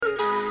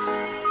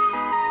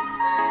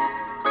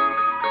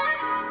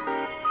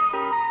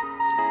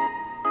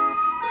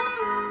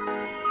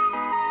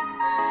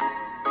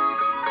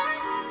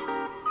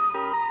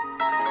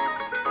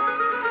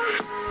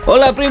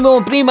Hola, primo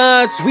and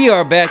primas. We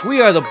are back.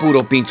 We are the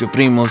Puro Pinche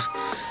Primos.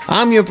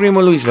 I'm your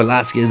primo Luis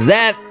Velasquez.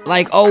 That,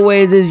 like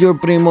always, is your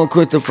primo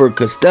Christopher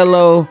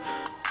Costello.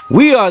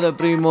 We are the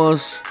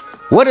primos.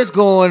 What is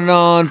going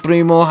on,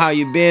 primo? How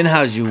you been?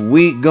 How's your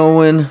week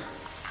going?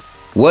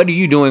 What are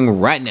you doing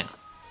right now?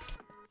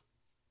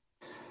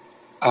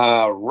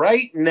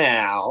 Right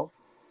now,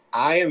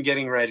 I am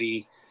getting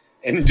ready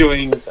and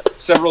doing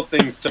several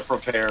things to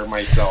prepare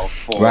myself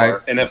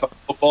for NFL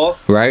football.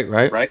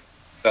 Right.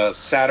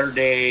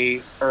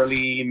 Saturday,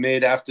 early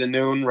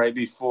mid-afternoon, right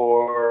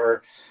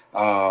before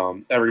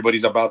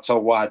everybody's about to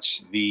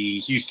watch the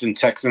Houston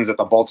Texans at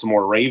the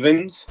Baltimore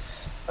Ravens.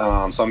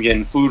 So I'm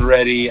getting food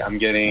ready. I'm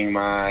getting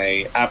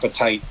my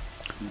appetite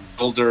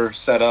builder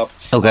set up.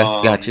 Okay,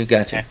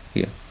 gotcha.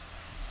 Yeah.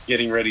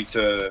 Getting ready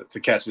to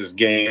catch this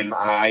game.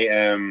 I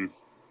am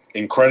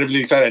incredibly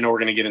excited. I know we're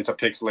going to get into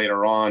picks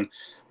later on,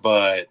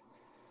 but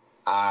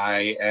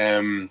I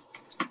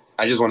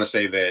just want to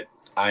say that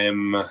I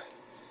am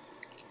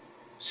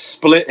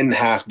split in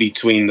half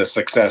between the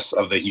success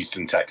of the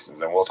Houston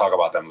Texans, and we'll talk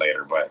about them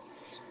later, but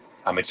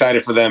I'm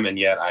excited for them, and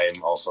yet I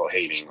am also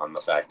hating on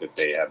the fact that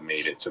they have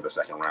made it to the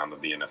second round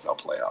of the NFL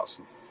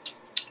playoffs.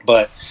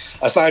 But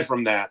aside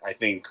from that, I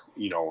think,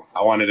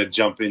 I wanted to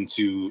jump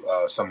into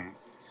some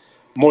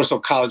more so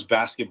college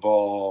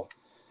basketball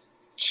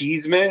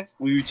CHISME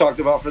we talked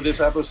about for this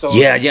episode.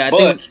 Yeah.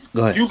 Go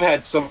ahead. You've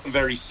had some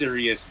very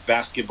serious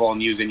basketball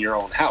news in your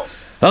own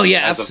house. Oh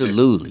yeah,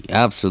 absolutely.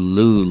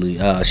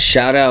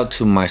 Shout out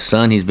to my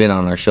son. He's been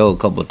on our show a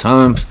couple of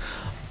times.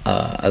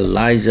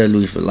 Elijah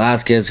Luis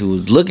Velasquez, who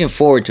was looking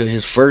forward to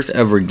his first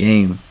ever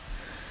game.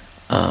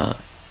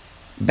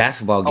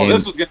 Basketball game. Oh,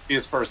 this was going to be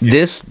his first game.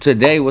 This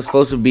today was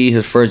supposed to be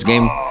his first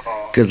game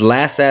because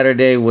last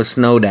Saturday was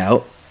snowed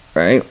out,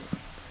 right?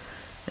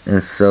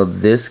 And so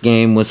this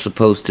game was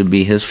supposed to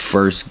be his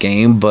first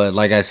game, but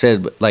like I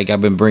said,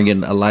 I've been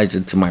bringing Elijah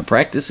to my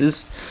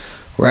practices,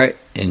 right?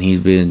 And he's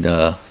been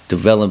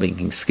developing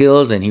his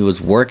skills, and he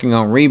was working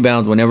on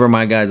rebounds. Whenever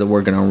my guys are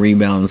working on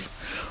rebounds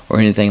or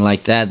anything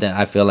like that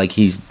I feel like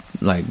he's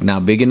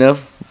not big enough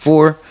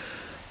for,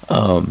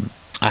 I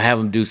have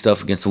him do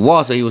stuff against the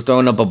wall. So he was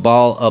throwing up a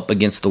ball up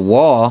against the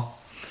wall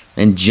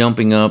and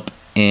jumping up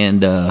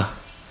and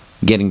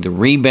getting the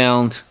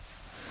rebound.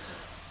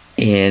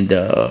 And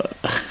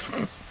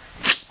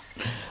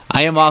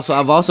I've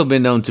also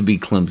been known to be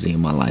clumsy in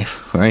my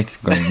life, right?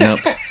 Growing up,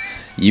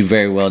 you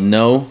very well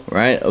know,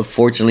 right?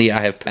 Unfortunately,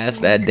 I have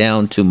passed that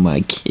down to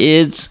my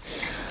kids.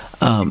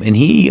 And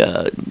he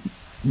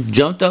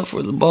jumped up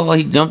for the ball.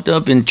 He jumped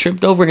up and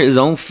tripped over his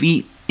own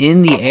feet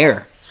in the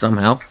air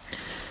somehow,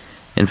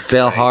 and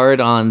fell hard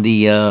on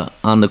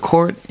the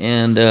court.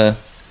 And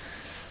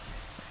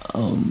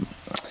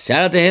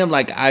shout out to him.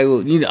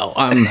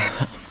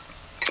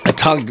 I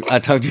talked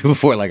to you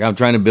before, I'm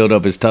trying to build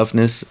up his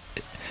toughness.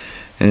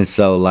 And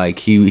so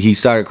he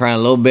started crying a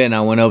little bit, and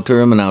I went up to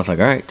him and I was like,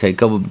 all right, take a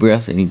couple of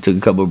breaths. And he took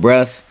a couple of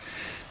breaths,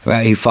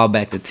 right? He fought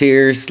back to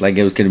tears could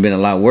have been a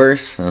lot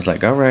worse. I was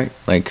like, all right,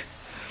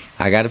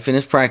 I got to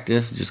finish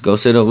practice. Just go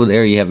sit over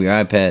there. You have your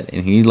iPad.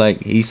 And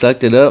he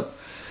sucked it up.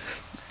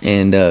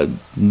 And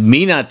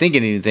me not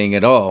thinking anything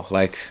at all.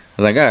 I was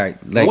like, all right.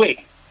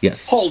 Wait.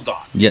 Yes. Hold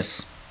on.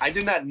 Yes. I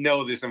did not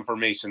know this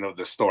information of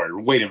the story.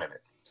 Wait a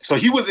minute. So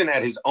he wasn't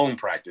at his own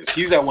practice.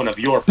 He's at one of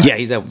your practices. Yeah,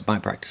 he's at my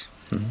practice.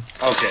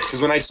 Mm-hmm. Okay,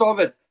 because when I saw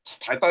that,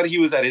 I thought he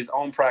was at his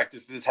own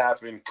practice. This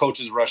happened.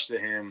 Coaches rushed to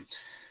him.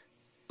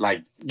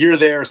 You're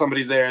there,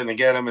 somebody's there, and they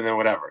get him, and then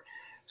whatever.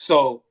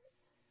 So,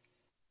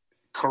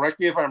 correct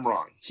me if I'm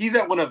wrong. He's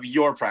at one of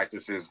your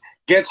practices,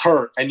 gets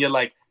hurt, and you're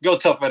like, go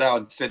tough it out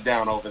and sit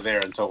down over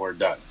there until we're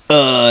done.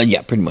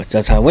 Yeah, pretty much.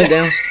 That's how it went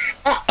down.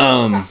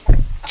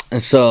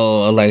 And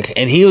so,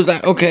 and he was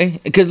like, okay.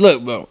 Because,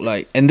 look, bro,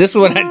 and this is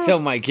what I tell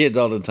my kids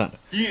all the time.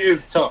 He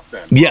is tough,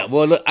 then. Yeah,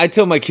 well, look, I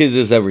tell my kids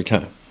this every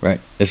time, right?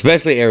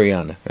 Especially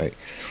Ariana, right?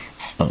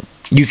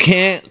 You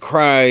can't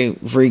cry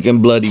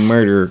freaking bloody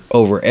murder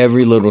over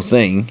every little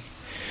thing.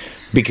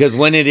 Because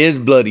when it is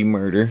bloody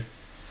murder,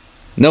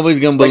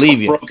 nobody's going to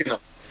believe you.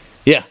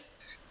 Yeah.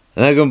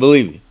 They're not going to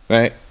believe you,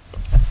 right?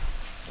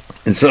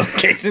 And so,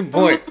 case in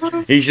point,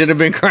 he should have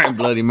been crying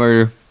bloody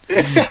murder.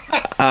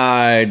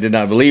 I did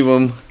not believe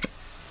him.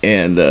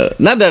 And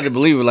not that I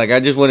believe it, I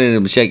just wanted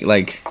him to shake,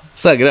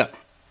 suck it up.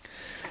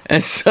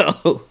 And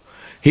so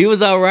he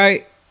was all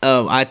right.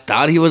 I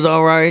thought he was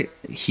all right.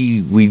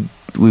 We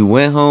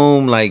went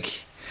home,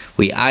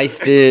 we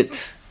iced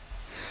it.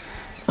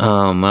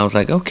 I was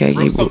like, okay.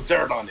 Throw some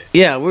dirt on it.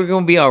 Yeah, we're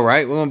gonna be all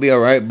right.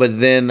 But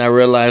then I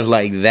realized,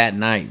 that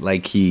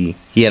night, he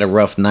had a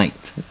rough night,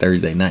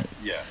 Thursday night.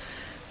 Yeah.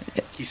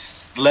 He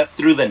slept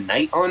through the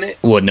night on it?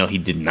 Well, no, he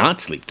did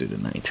not sleep through the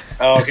night.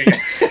 Oh, okay.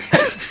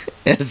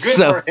 Good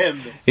for him.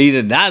 He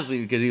did not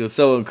sleep because he was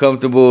so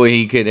uncomfortable.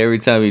 He could every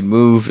time he'd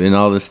move and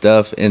all this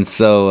stuff. And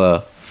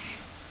so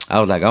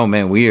I was like, oh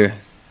man, we're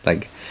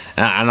and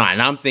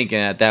I'm thinking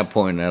at that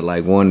point at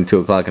 1, 2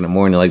 o'clock in the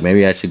morning,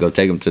 maybe I should go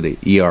take him to the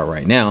ER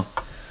right now.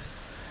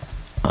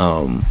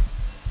 But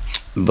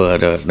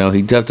no,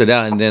 he toughed it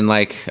out. And then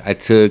I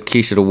took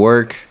Keisha to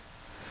work.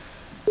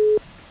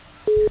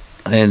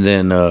 And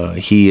then and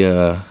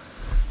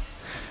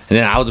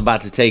then I was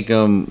about to take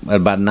him at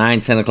about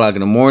 9, 10 o'clock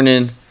in the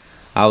morning.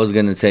 I was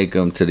gonna take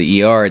him to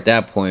the ER at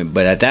that point,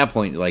 but at that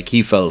point, like,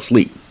 he fell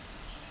asleep.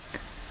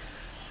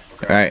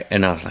 Okay. Right,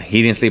 and I was like,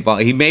 he didn't sleep all.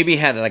 He maybe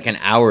had like an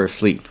hour of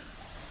sleep.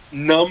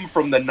 Numb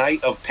from the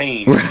night of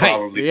pain, Right.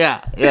 probably.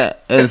 Yeah.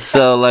 And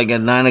so, like, at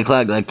 9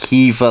 o'clock, like,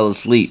 he fell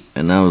asleep,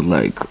 and I was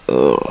like,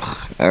 ugh,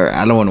 all right,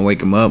 I don't want to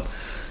wake him up.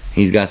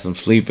 He's got some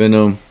sleep in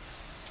him,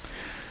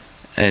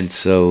 and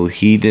so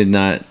he did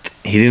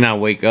not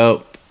wake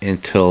up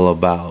until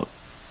about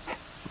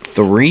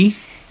 3.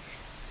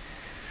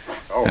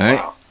 Oh, Right?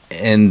 wow.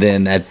 And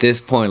then at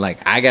this point, like,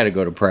 I got to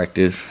go to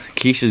practice.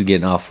 Keisha's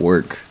getting off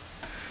work.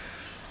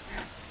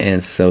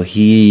 And so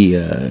he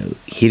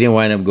didn't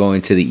wind up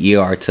going to the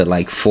ER till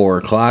like 4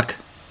 o'clock.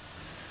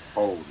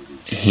 Oh,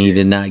 He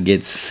did not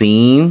get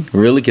seen,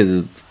 really,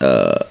 because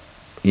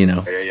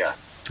Yeah.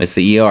 it's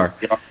the ER.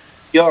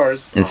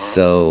 Yours. And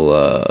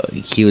so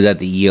he was at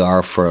the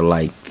ER for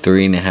like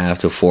 3.5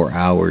 to 4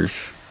 hours.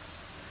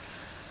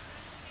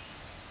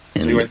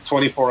 So he went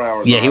 24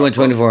 hours. Yeah, he went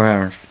 24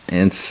 hours.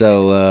 And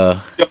so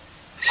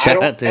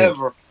shout out to him. I don't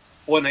ever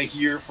want to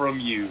hear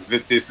from you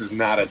that this is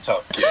not a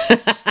tough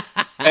kid.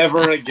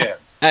 Ever again.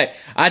 Hey,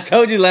 I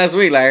told you last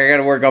week, like, I got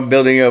to work on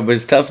building up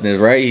his toughness,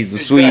 right? He's a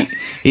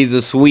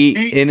sweet,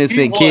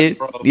 innocent kid.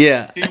 Bro.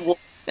 Yeah.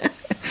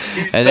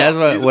 And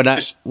that's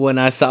what when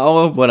I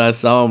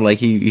saw him, like,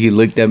 he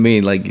looked at me,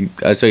 like,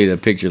 I show you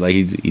that picture, like,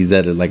 he's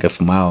at like a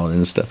smile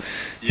and stuff.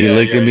 He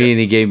looked at me and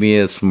he gave me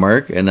a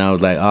smirk, and I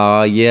was like,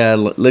 oh yeah,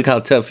 look how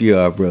tough you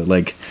are, bro.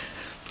 Like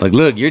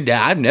look, your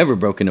dad. I've never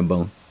broken a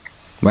bone,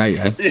 right?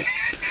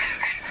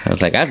 I was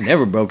like, I've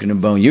never broken a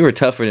bone. You were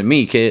tougher than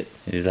me, kid.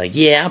 And he's like,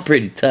 yeah, I'm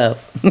pretty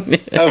tough.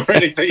 I'm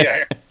pretty tough.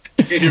 Yeah.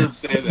 I hear him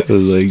say that.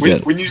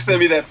 Like when you sent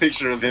me that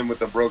picture of him with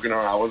the broken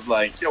arm, I was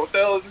like, yo, what the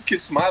hell is this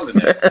kid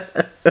smiling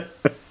at?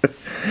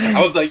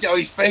 I was like, yo,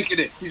 he's faking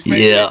it. He's faking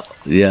it.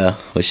 Yeah.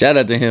 Well, shout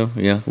out to him.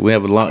 Yeah, we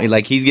have a long,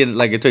 like, he's getting,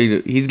 like I told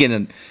you, he's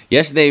getting,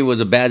 yesterday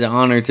was a badge of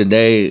honor.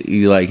 Today,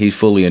 he's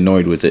fully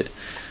annoyed with it.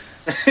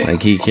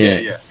 Like, he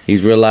can't,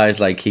 he's realized,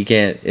 like, he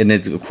can't, and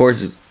it's, of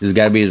course, it's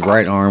got to be his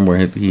right arm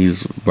where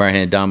he's right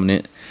hand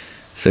dominant.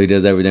 So he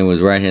does everything with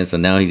his right hand. So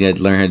now he's got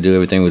to learn how to do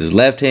everything with his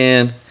left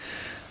hand.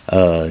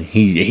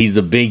 He's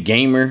a big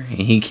gamer,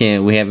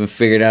 and we haven't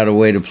figured out a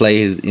way to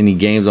play any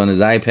games on his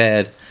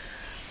iPad.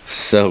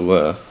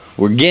 So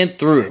we're getting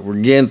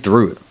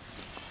through it.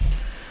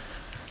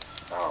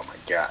 Oh my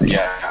god.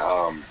 Yeah.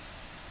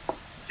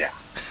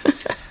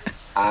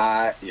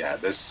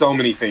 There's so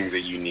many things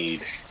that you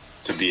need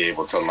to be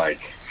able to,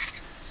 like,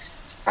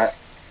 I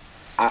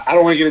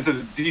don't want to get into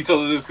the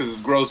details of this because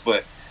it's gross,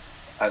 but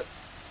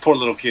poor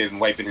little kid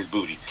and wiping his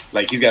booty.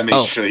 Like, he's got to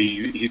make sure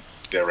he's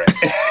there, right?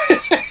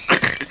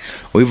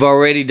 We've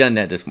already done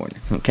that this morning.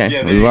 Okay,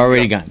 yeah, we've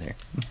already gotten there.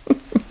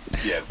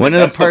 Yeah, one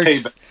of the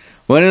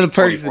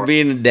perks of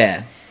being a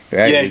dad,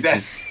 right? Yeah,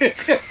 exactly.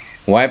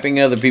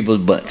 Wiping other people's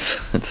butts.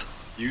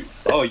 You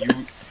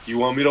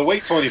want me to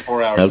wait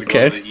 24 hours to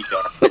go to the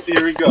ER?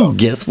 Here we go.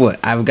 Guess what?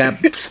 I've got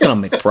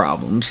stomach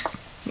problems.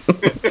 I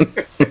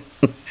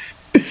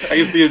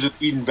can see him just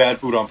eating bad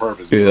food on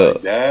purpose.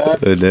 Like, Dad?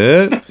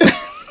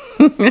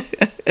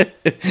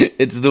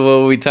 It's the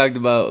one we talked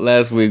about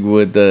last week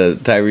with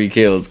Tyreek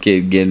Hill's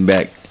kid getting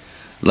back.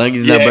 Lucky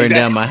he's not burning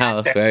down my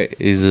house, right?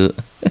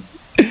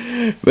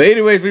 But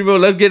anyways, people,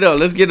 let's get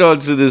on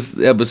to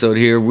this episode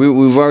here.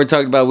 We've already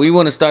talked about, we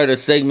want to start a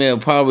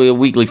segment, probably a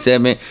weekly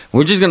segment.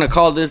 We're just going to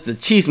call this the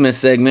CHISME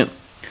segment.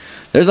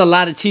 There's a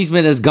lot of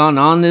CHISME that's gone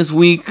on this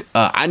week.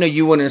 I know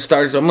you want to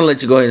start, so I'm going to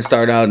let you go ahead and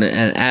start out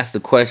and ask the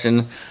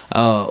question.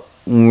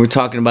 When we're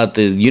talking about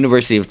the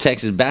University of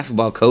Texas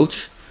basketball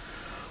coach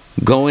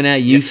going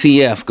at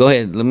UCF. Go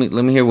ahead. Let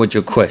me hear what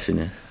your question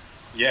is.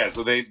 Yeah,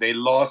 so they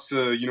lost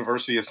to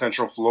University of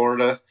Central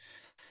Florida.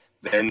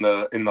 They're in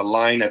the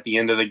line at the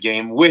end of the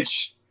game,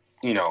 which,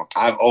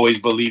 I've always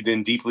believed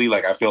in deeply.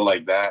 Like, I feel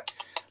like that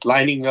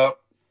lining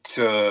up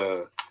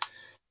to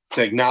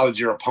acknowledge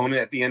your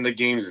opponent at the end of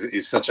games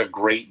is such a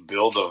great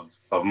build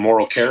of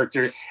moral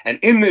character. And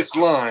in this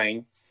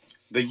line,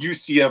 the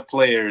UCF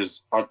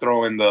players are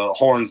throwing the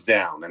horns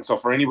down. And so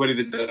for anybody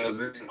that does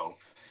it,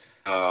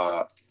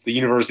 the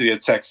University of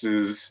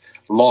Texas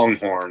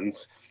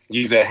Longhorns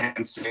use a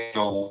hand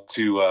signal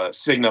to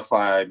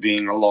signify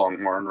being a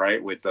Longhorn,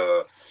 right? With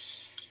the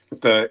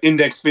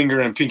index finger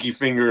and pinky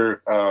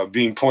finger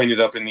being pointed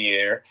up in the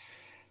air.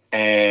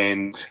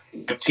 And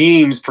the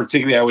teams,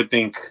 particularly, I would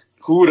think,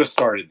 who would have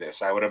started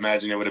this? I would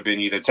imagine it would have been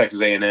either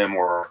Texas A&M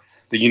or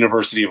the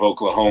University of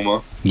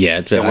Oklahoma. Yeah,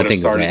 I think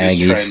started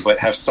this trend, but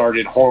have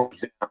started horns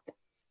down.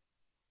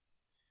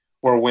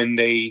 Or when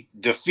they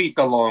defeat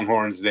the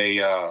Longhorns,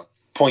 they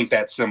point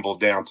that symbol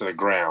down to the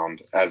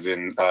ground, as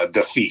in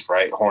defeat,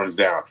 right? Horns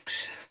down.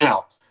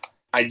 Now,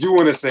 I do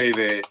want to say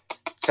that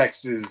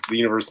the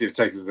University of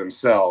Texas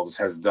themselves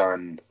has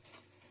done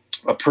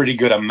a pretty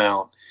good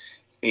amount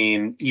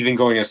in even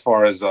going as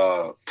far as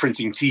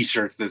printing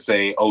T-shirts that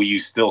say "OU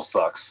still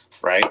sucks,"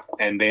 right?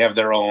 And they have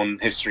their own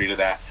history to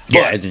that.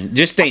 Yeah, But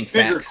just stating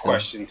bigger facts.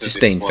 question to just this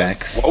stating was,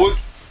 facts.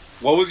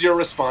 what was your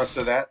response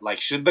to that?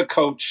 Like, should the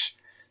coach,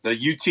 the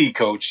UT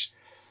coach,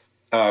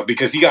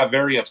 because he got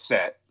very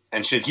upset,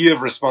 and should he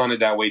have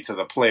responded that way to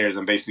the players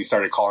and basically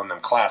started calling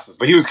them classes?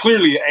 But he was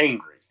clearly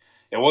angry.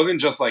 It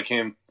wasn't just like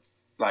him,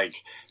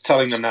 like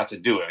telling them not to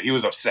do it. He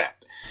was upset.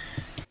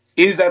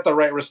 Is that the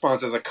right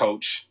response as a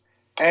coach?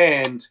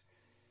 And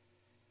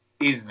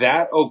is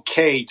that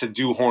okay to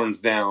do horns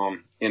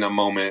down in a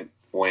moment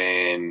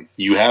when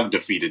you have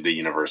defeated the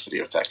University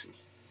of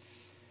Texas?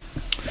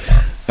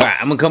 All right,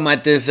 I'm going to come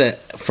at this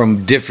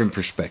from different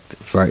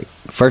perspectives, right?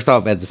 First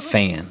off, as a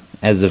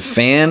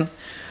fan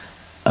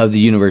of the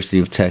University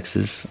of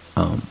Texas,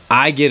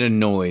 I get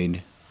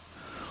annoyed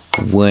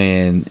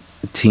when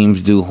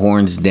teams do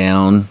horns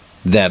down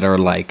that are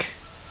like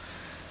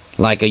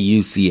a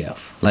UCF,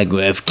 like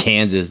if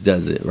Kansas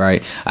does it,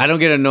 right? I don't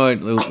get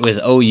annoyed with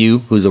OU,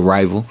 who's a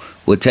rival,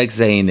 with Texas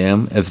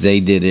A&M if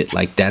they did it.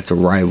 Like, that's a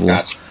rival.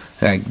 Gotcha.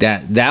 Like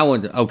that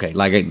one, okay.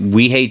 Like,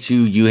 we hate you,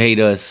 you hate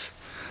us.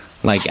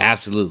 Like,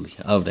 absolutely.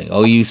 Other thing,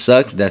 OU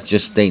sucks. That's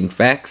just stating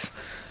facts,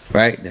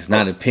 right? That's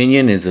not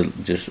opinion. It's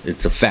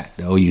a fact.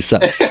 The OU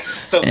sucks.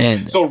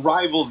 so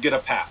rivals get a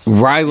pass.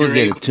 Rivals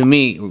get it. To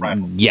me,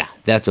 yeah,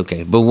 that's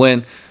okay. But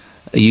when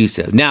you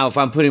said, now if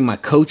I'm putting my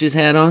coach's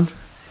hat on,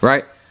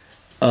 right?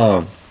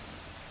 I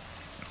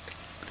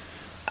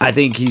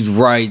think he's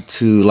right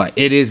to, like,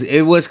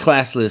 it was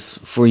classless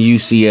for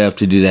UCF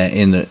to do that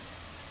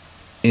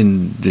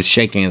in the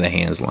shaking of the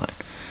hands line.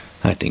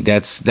 I think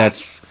that's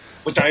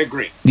which I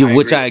agree.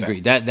 I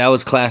agree. That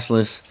was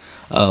classless.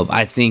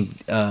 I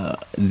think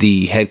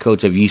the head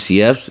coach of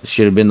UCF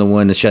should have been the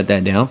one to shut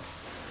that down.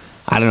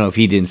 I don't know if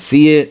he didn't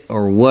see it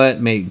or what,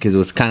 maybe because it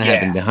was kind of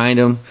happening behind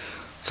him.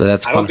 So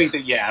that's. I don't think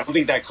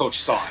that coach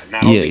saw it. And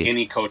I don't think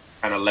any coach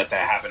kind of let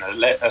that happen,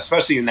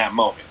 especially in that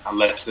moment,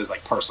 unless there's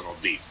like personal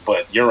beef.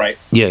 But you're right.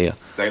 Yeah.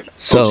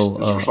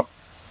 So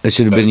it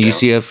should have been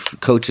UCF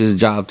coach's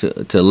job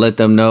to let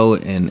them know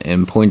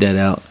and point that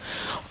out.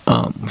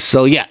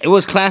 So yeah, it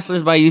was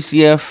classless by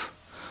UCF,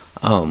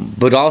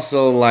 but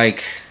also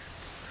like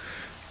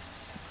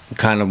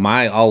kind of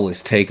my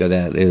always take of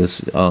that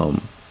is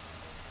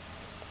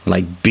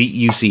like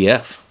beat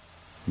UCF,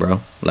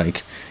 bro.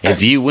 Like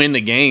if you win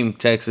the game,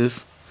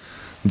 Texas,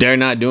 they're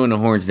not doing the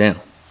horns down,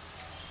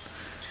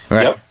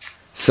 right? Yep.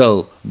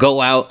 So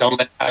go out. Don't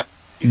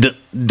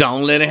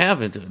let it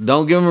happen.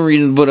 Don't give them a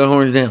reason to put the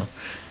horns down,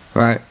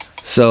 right?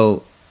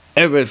 So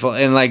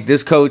everybody, and like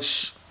this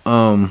coach,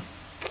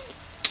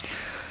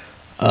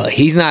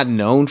 he's not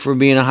known for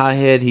being a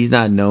hothead. He's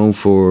not known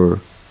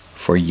for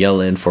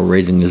yelling, for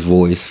raising his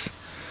voice.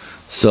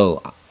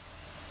 So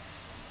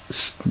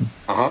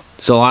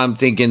I'm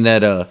thinking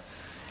that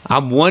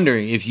I'm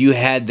wondering if you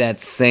had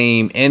that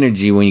same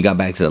energy when you got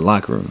back to the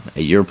locker room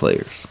at your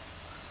players,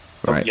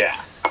 right?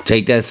 Yeah.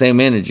 Take that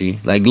same energy.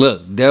 Like,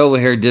 look, they're over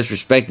here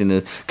disrespecting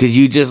us because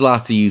you just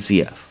lost to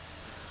UCF,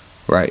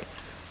 right?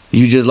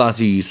 You just lost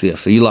to UCF,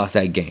 so you lost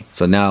that game.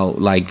 So now,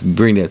 like,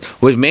 bring that.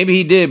 Which maybe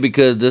he did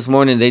because this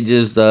morning they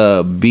just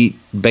beat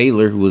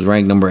Baylor, who was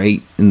ranked number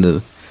 8 in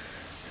the.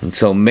 And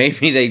so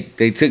maybe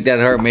they took that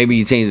hurt. Maybe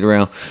he changed it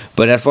around.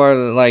 But as far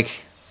as like,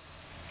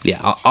 yeah,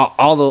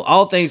 although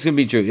all things can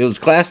be true, it was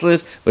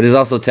classless, but it's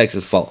also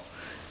Texas' fault,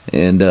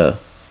 and it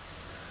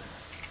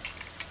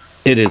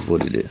is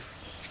what it is.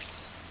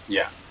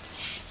 Yeah.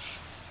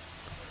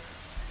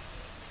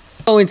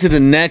 Go into the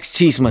next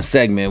CHISME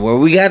segment where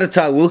we got to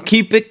talk. We'll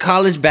keep it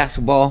college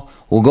basketball.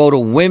 We'll go to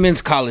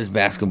women's college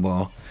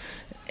basketball.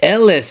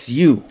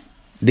 LSU,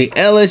 the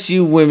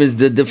LSU women's,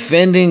 the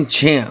defending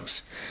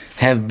champs,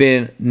 have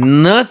been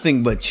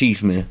nothing but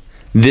CHISME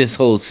this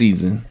whole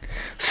season.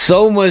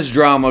 So much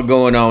drama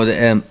going on with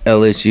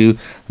LSU.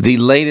 The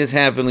latest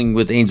happening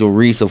with Angel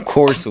Reese, of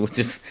course, which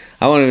is,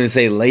 I won't even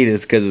say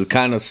latest because it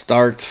kind of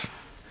starts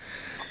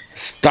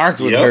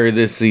with her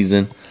this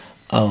season.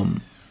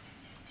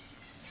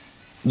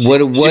 What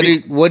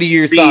are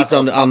your thoughts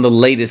on the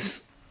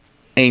latest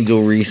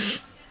Angel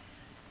Reese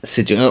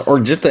situation, or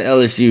just the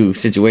LSU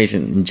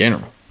situation in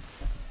general?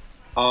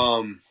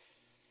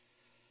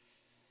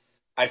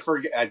 I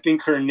forget. I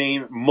think her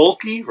name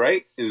Mulkey,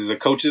 right? Is the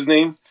coach's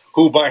name,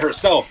 who by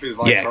herself is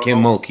like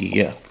Kim Mulkey,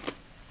 yeah.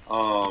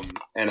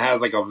 And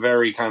has like a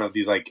very kind of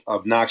these like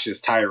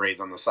obnoxious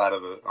tirades on the side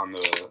of on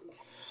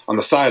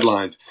the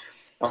sidelines.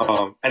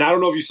 And I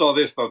don't know if you saw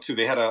this though too.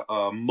 They had a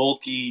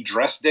Mulkey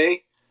dress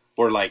day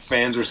where like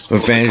fans were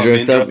supposed to come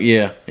dressed up.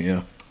 Yeah.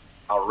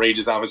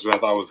 Outrageous outfits, which I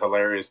thought was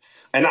hilarious.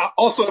 And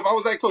also, if I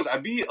was that coach, I think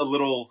I'd be a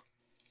little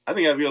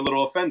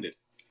offended.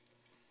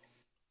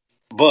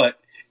 But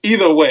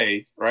either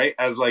way, right?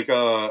 As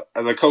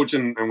a coach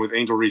and with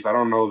Angel Reese, I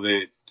don't know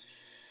that.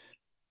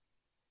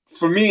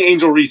 For me,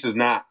 Angel Reese is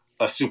not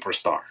a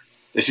superstar.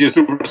 Is she a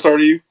superstar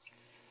to you?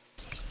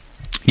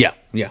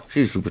 Yeah,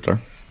 she's a superstar.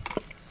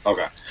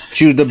 Okay,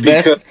 she was the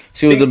best.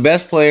 She was the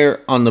best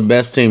player on the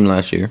best team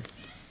last year.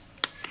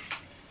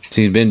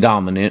 She's been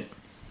dominant.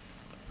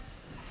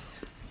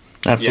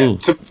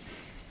 Absolutely.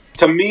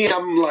 To me,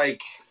 I'm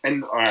like,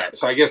 and all right.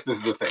 So I guess this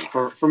is the thing.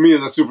 For me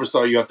as a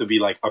superstar, you have to be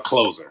like a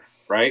closer,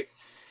 right?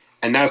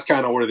 And that's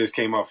kind of where this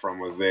came up from,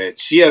 was that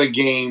she had a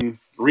game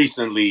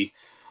recently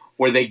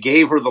where they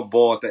gave her the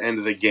ball at the end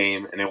of the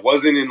game, and it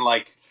wasn't in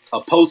like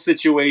a post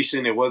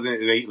situation. It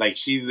wasn't like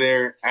she's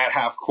there at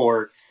half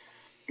court,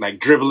 like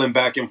dribbling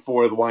back and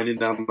forth, winding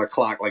down the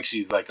clock like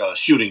she's like a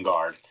shooting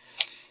guard,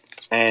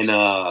 and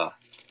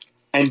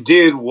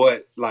did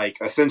what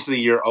like essentially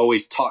you're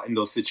always taught in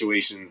those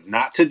situations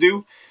not to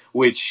do,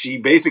 which she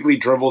basically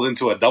dribbled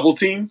into a double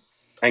team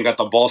and got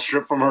the ball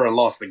stripped from her and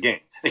lost the game.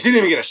 And she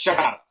didn't even get a shot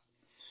up.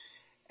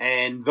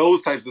 And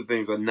those types of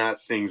things are not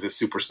things that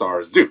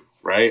superstars do,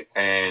 right?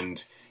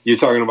 And you're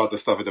talking about the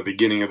stuff at the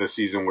beginning of the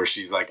season where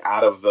she's like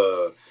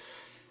or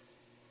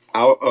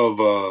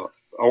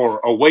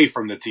away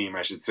from the team,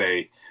 I should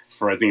say,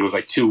 for I think it was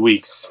like 2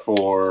 weeks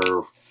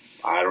for,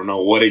 I don't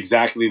know what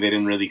exactly. They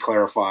didn't really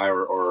clarify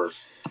or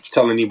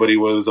tell anybody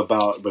what it was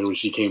about. But when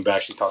she came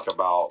back, she talked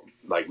about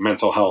like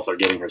mental health or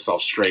getting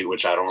herself straight,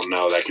 which I don't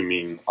know. That can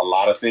mean a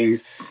lot of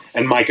things.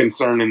 And my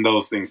concern in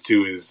those things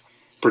too is,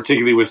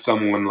 particularly with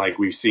someone like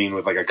we've seen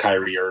with like a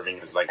Kyrie Irving,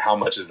 is like how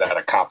much is that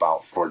a cop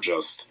out for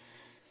just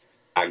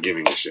not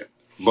giving a shit?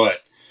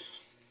 But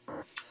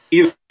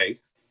either way,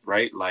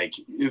 right? Like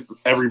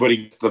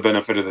everybody gets the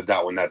benefit of the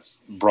doubt when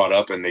that's brought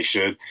up, and they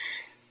should.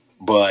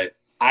 But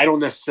I don't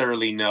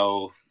necessarily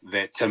know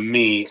that, to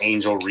me,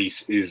 Angel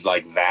Reese is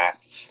like that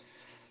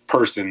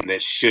person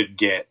that should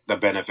get the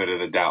benefit of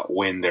the doubt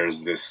when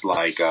there's this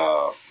like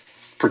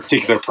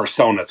particular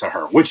persona to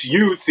her, which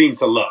you seem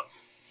to love.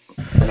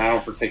 And I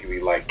don't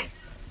particularly like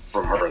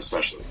from her,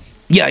 especially.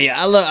 Yeah.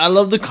 I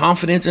love the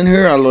confidence in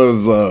her. I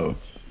love.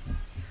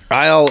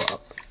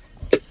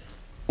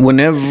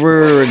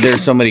 Whenever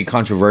there's somebody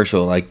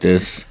controversial like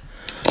this,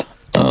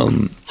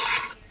 I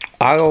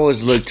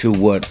always look to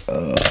what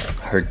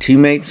her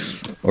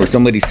teammates or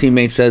somebody's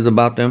teammate says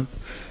about them,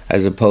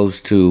 as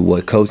opposed to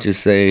what coaches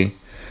say,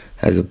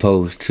 as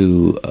opposed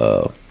to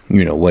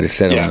what is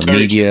said on the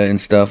media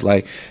and stuff,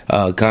 like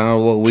kind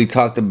of what we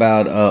talked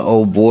about.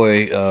 Old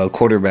boy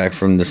quarterback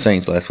from the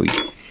Saints last week.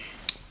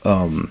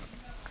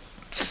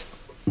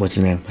 What's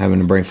his name?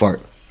 Having a brain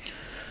fart.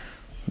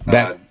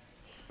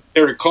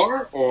 Eric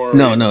Carr or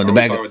no, the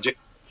back.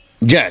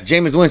 Yeah,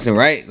 Jameis Winston,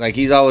 right? Like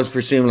he's always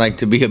presumed like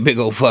to be a big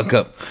old fuck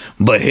up,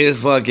 but his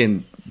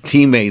fucking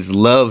teammates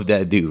love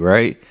that dude,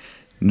 right?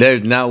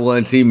 There's not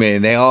one teammate,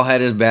 and they all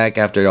had his back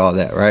after all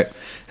that, right?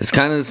 It's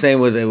kind of the same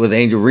with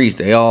Angel Reese.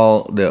 They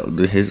all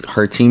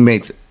her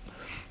teammates.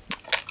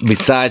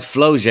 Besides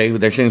Floje,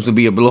 there seems to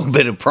be a little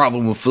bit of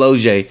problem with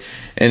Floje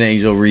and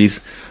Angel Reese,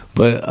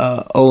 but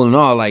all in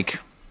all, like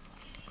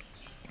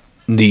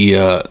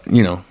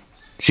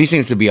she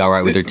seems to be all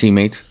right with her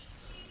teammates.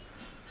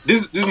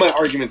 This is my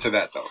argument to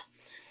that, though.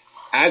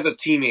 As a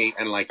teammate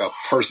and like a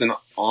person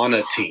on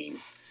a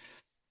team,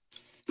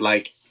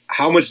 like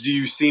how much do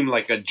you seem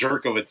like a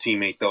jerk of a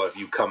teammate though if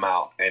you come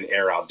out and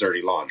air out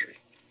dirty laundry?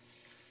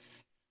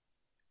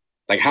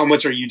 Like, how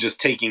much are you just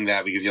taking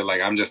that because you're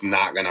like, I'm just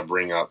not going to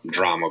bring up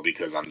drama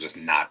because I'm just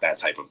not that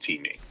type of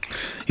teammate?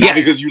 Not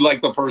because you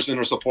like the person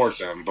or support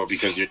them, but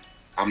because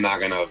I'm not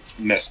going to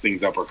mess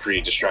things up or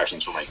create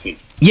distractions for my team.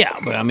 Yeah,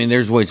 but I mean,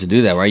 there's ways to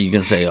do that, right? You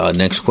can say,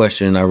 next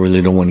question, I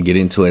really don't want to get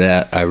into it.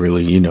 I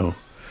really,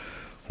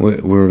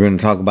 we're going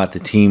to talk about the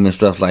team and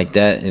stuff like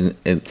that.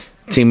 And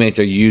teammates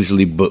are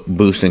usually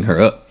boosting her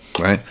up,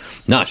 right?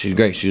 No, she's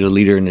great. She's a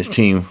leader in this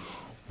team.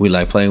 We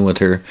like playing with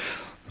her.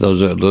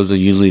 Those are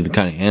usually the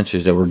kind of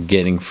answers that we're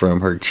getting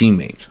from her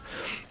teammates.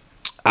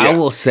 Yeah. I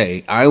will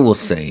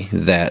say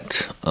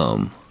that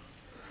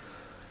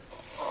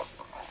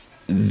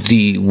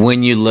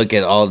when you look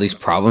at all these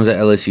problems that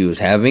LSU is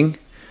having,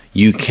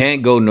 you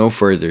can't go no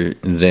further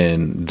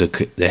than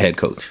the head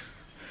coach,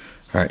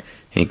 right?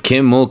 And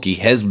Kim Mulkey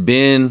has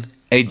been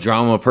a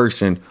drama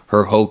person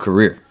her whole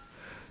career,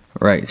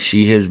 right?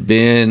 She has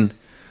been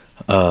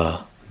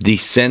the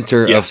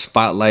center of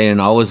spotlight and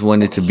always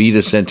wanted to be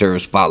the center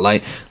of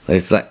spotlight.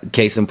 It's like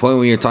case in point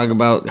when you're talking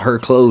about her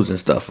clothes and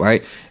stuff,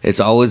 right? It's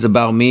always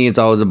about me. It's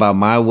always about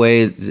my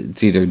way.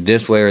 It's either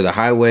this way or the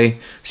highway.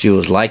 She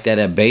was like that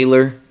at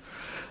Baylor.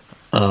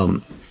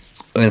 And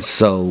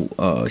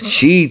so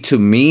she, to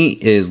me,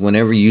 is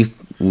whenever we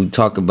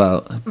talk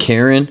about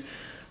Karen,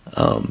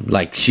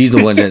 like she's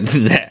the one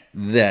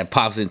that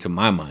pops into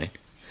my mind.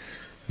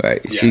 Right.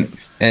 Yeah.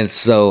 And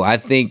so I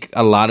think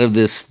a lot of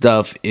this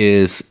stuff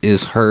is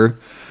her.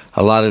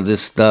 A lot of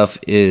this stuff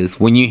is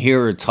when you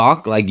hear her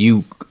talk, like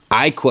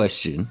I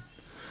question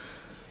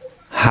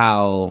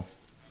how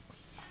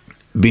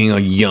being a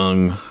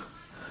young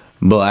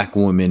black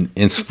woman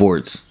in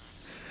sports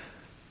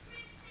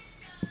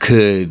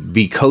could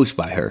be coached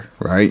by her,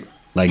 right?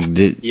 Like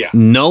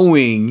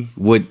knowing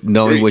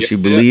what she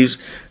believes,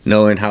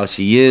 knowing how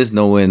she is,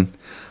 knowing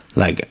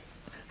like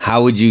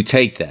how would you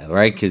take that,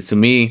 right? Because to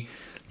me,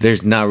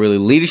 there's not really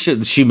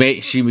leadership.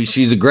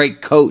 She's a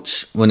great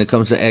coach when it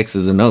comes to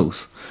X's and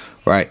O's,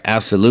 right?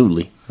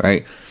 Absolutely,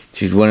 right?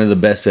 She's one of the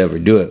best to ever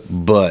do it.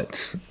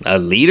 But a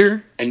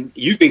leader? And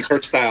you think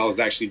her style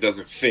actually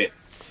doesn't fit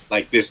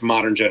like this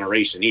modern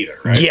generation either,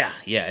 right? Yeah,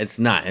 it's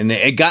not. And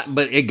it got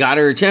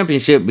her a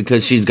championship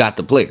because she's got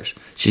the players.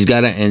 She's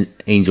got an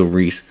Angel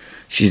Reese.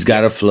 She's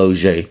got a Flo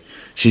J.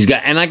 She's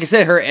got, and like I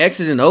said, her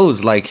X's and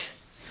O's, like,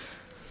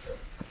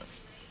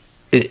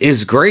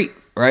 it's great,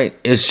 right?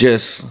 It's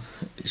just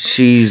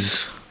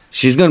she's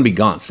gonna be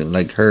gone soon.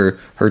 Like her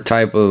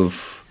type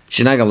of,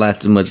 she's not gonna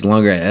last as much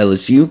longer at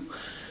LSU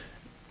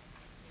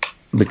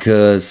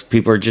because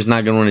people are just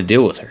not gonna want to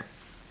deal with her.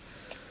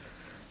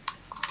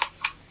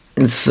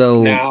 And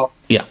so now,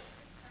 yeah.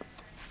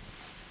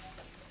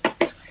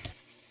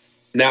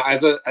 Now,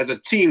 as a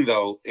team,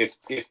 though, if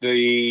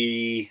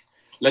the,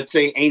 let's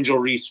say Angel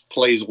Reese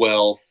plays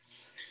well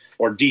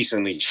or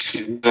decently,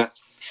 she's not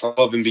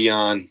above and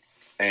beyond,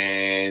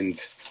 and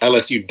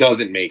LSU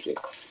doesn't make it,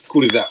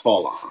 who does that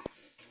fall on?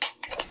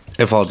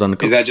 It falls on the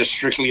coach. Is that just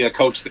strictly a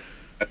coach thing?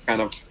 That's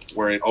kind of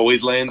where it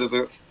always lands as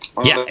a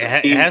yeah,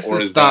 it has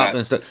to stop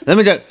and stuff. Let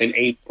me tell you, an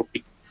Angel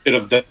Reese should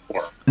have done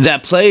more.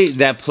 That play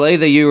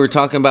that you were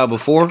talking about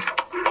before,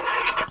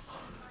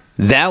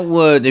 that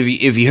would,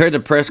 if you heard the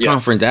press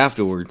conference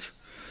afterwards,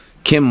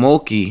 Kim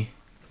Mulkey,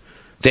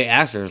 they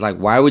asked her, like,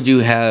 why would you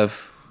have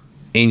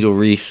Angel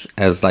Reese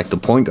as like the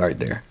point guard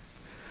there?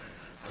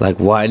 Like,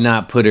 why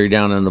not put her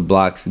down on the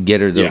blocks,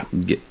 get her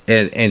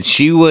and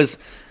she was,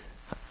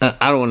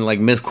 I don't want to like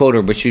misquote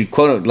her, but she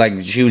quoted,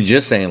 like, she was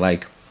just saying,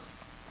 like,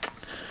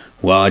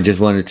 well, I just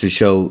wanted to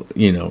show,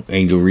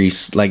 Angel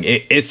Reese, like,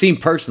 it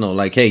seemed personal,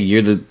 like, hey,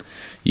 you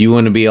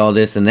want to be all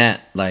this and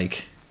that,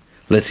 like,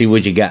 let's see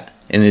what you got.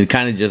 And it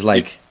kind of just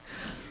like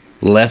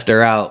left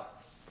her out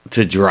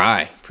to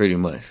dry, pretty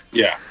much.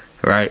 Yeah.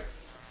 Right.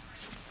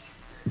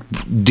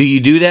 Do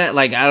you do that?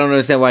 Like, I don't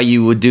understand why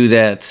you would do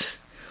that.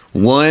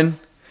 One,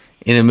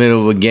 in the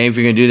middle of a game, if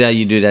you're gonna do that,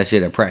 you do that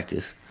shit at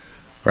practice,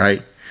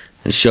 right?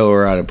 And show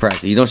her out at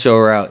practice. You don't show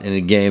her out in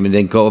a game and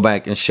then go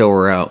back and show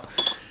her out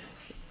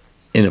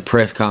in a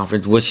press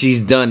conference. What she's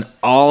done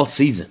all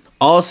season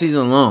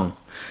long,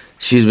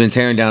 she's been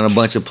tearing down a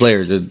bunch of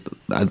players.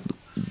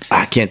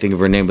 I can't think of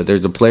her name, but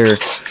there's a player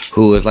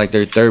who is like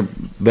their third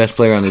best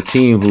player on the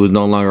team who is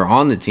no longer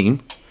on the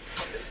team,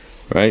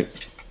 right?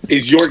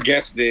 Is your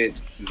guess that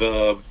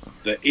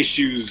the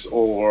issues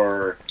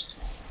or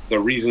the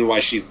reason why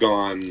she's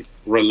gone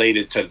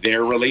related to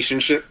their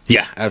relationship?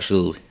 Yeah,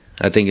 absolutely.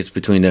 I think it's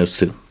between those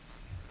two.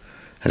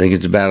 I think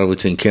it's a battle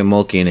between Kim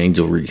Mulkey and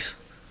Angel Reese.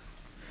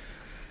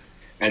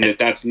 And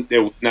that's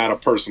not a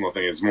personal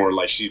thing. It's more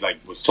like she like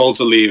was told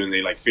to leave, and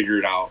they like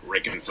figured out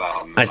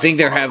reconciled. I think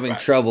they're having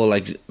trouble.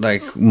 Like I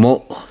said,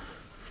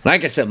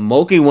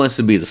 Mulkey wants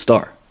to be the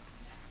star.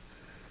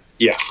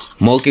 Yeah,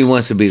 Mulkey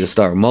wants to be the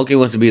star. Mulkey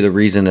wants to be the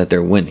reason that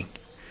they're winning.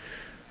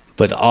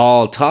 But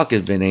all talk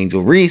has been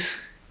Angel Reese,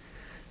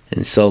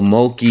 and so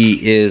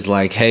Mulkey is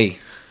like, "Hey,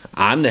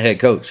 I'm the head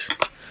coach.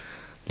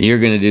 You're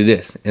gonna do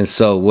this." And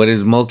so, what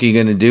is Mulkey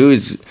gonna do?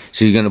 Is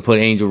she's gonna put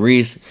Angel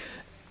Reese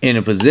in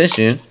a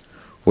position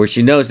where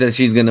she knows that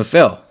she's going to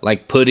fail.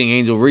 Like putting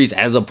Angel Reese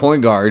as a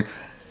point guard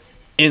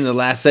in the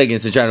last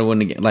seconds to try to win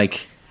the game.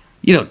 Like,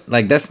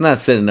 like that's not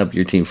setting up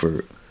your team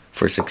for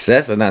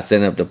success. And not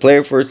setting up the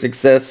player for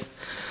success.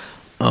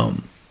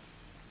 And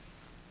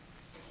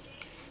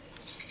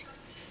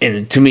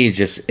to me,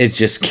 it's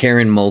just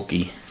Karen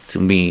Mulkey, to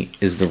me,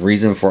 is the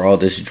reason for all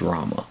this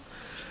drama.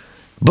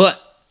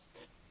 But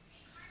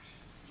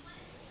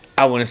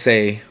I want to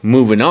say,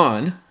 moving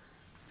on,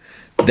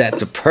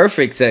 that's a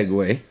perfect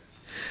segue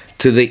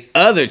to the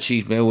other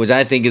CHISME, which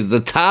I think is the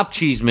top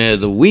CHISME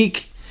of the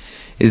week,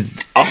 is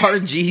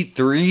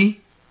RG3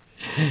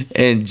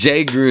 and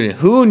Jay Gruden.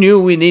 Who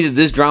knew we needed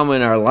this drama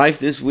in our life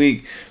this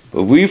week?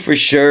 But we for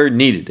sure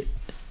needed it.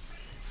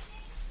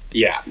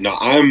 Yeah, no,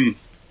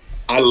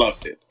 I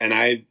loved it. And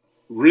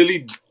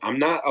I'm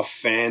not a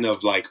fan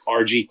of like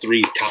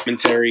RG3's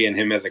commentary and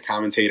him as a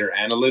commentator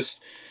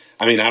analyst.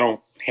 I mean, I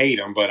don't hate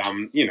him, but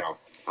I'm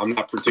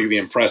not particularly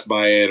impressed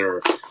by it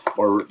or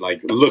like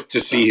look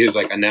to see his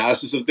like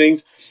analysis of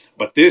things.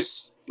 But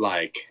this,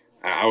 like,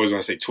 I always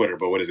want to say Twitter,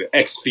 but what is it?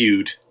 X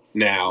feud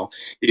now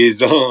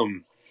is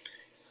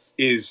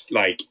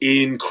like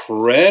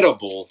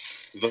incredible.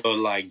 The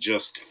like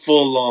just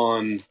full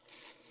on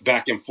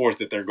back and forth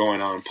that they're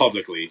going on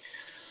publicly.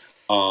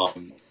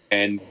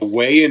 And the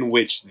way in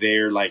which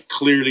they're like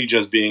clearly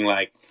just being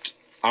like,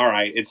 all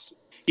right, it's,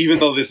 even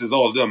though this is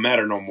all, it doesn't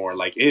matter no more.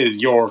 Like, it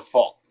is your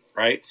fault,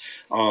 right?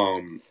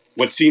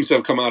 What seems to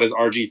have come out is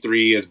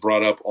RG3 has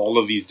brought up all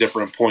of these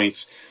different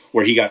points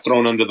where he got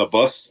thrown under the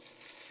bus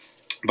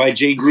by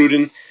Jay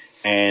Gruden,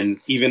 and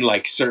even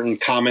like certain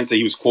comments that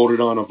he was quoted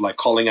on of like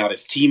calling out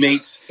his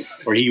teammates,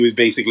 where he was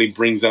basically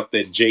brings up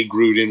that Jay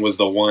Gruden was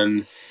the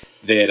one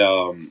that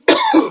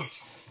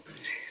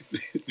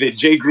that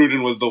Jay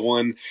Gruden was the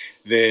one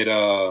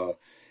that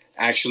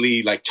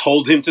actually like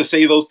told him to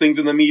say those things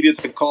in the media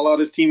to call out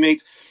his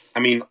teammates. I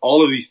mean,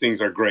 all of these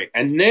things are great.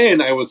 And then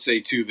I would say,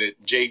 too,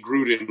 that Jay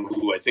Gruden,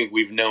 who I think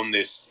we've known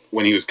this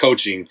when he was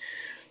coaching,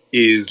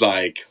 is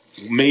like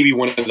maybe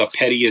one of the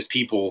pettiest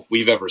people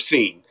we've ever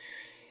seen.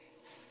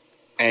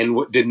 and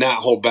did not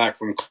hold back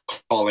from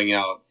calling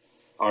out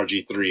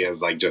RG3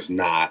 as like just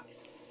not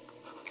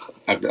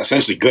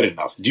essentially good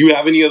enough. Do you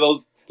have any of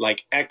those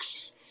like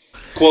X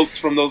quotes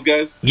from those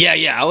guys?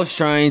 Yeah. I was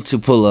trying to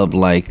pull up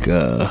like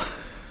the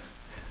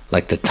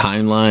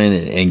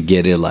timeline and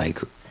get it like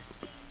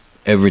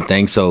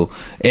everything. So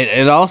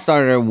it all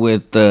started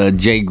with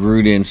Jay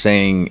Gruden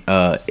saying,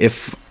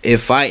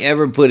 if I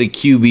ever put a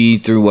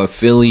QB through what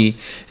Philly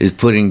is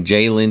putting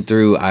Jalen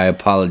through, I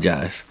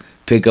apologize.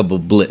 Pick up a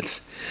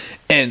blitz.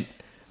 And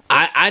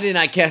I did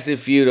not catch the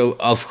feud,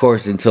 of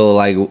course, until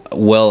like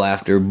well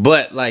after.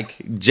 But like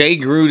Jay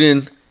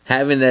Gruden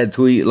having that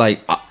tweet,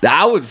 like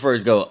I would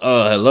first go,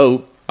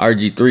 hello,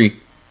 RG3.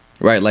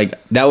 Right? Like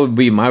that would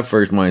be my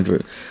first mind to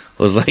it.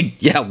 Was like,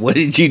 yeah, what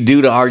did you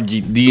do to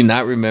RG? Do you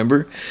not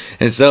remember?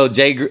 And so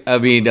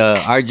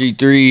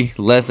RG3,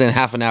 less than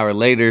half an hour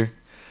later,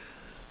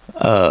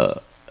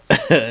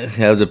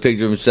 has a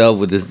picture of himself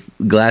with his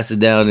glasses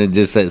down and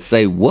just said,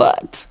 "Say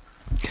what?"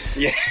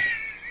 Yeah.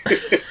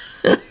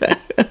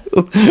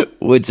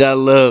 Which I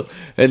love.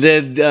 And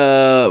then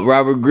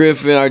Robert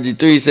Griffin,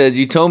 RG3 says,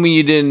 "You told me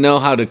you didn't know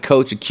how to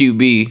coach a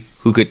QB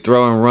who could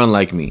throw and run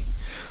like me.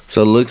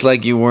 So it looks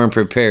like you weren't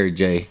prepared,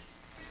 Jay."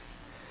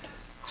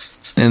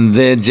 And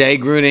then Jay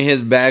Gruden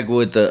hits back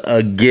with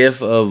a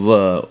gif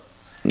of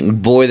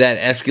boy that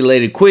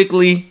escalated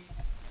quickly.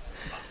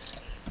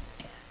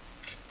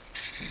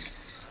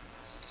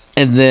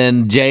 And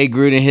then Jay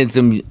Gruden hits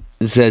him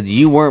and says,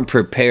 "You weren't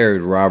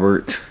prepared,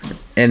 Robert."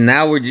 And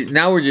now we're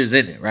just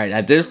in it, right?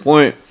 At this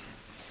point,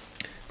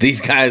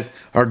 these guys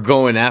are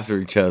going after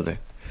each other.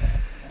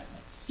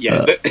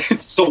 Yeah.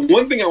 So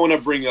one thing I want to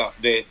bring up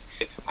that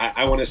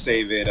I want to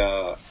say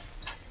that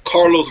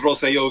Carlos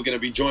Rosselló is going to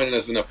be joining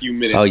us in a few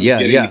minutes. Oh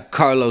yeah,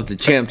 Carlos, the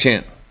champ,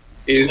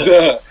 is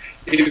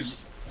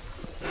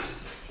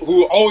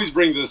who always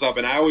brings this up,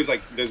 and I always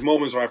like. There's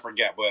moments where I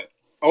forget, but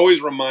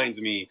always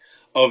reminds me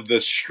of the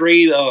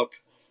straight up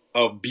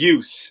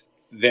abuse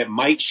that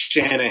Mike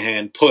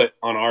Shanahan put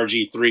on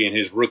RG3 in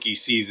his rookie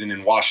season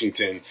in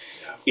Washington,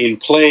 in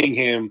playing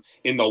him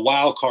in the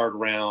wild card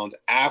round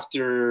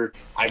after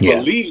I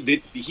believe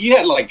that he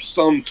had like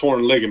some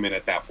torn ligament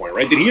at that point,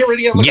 right? Did he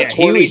already have like a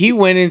torn? He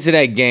went into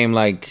that game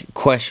like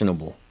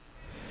questionable,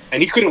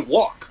 and he couldn't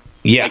walk.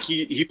 Yeah, like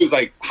he was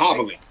like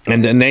hobbling,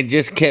 and then they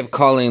just kept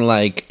calling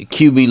like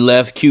QB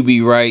left,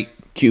 QB right,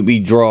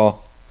 QB draw.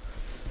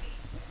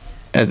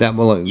 At that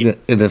moment,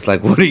 and it's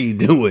like, what are you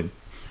doing?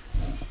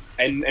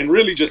 And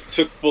really just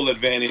took full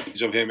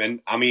advantage of him.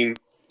 And I mean,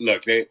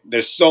 look,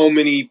 there's so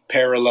many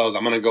parallels.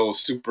 I'm going to go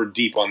super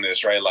deep on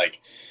this, right? Like,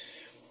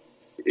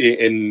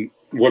 in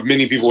what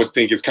many people would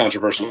think is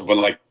controversial, but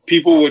like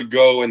people would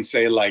go and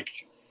say like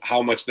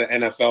how much the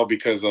NFL,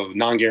 because of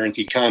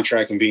non-guaranteed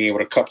contracts and being able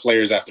to cut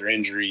players after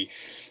injury,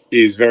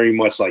 is very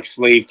much like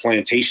slave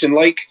plantation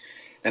like.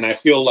 And I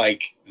feel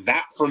like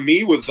that for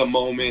me was the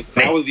moment,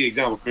 that was the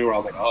example for me where I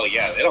was like, oh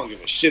yeah, they don't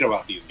give a shit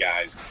about these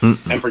guys.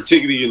 Mm-mm. And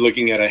particularly you're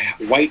looking at a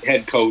white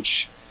head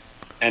coach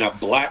and a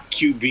black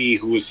QB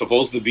who was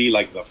supposed to be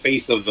like the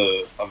face of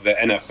the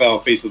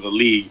NFL, face of the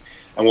league.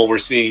 And what we're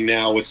seeing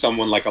now with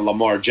someone like a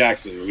Lamar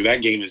Jackson, who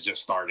that game has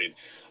just started.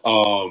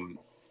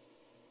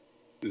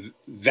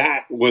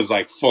 That was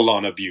like full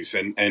on abuse.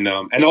 And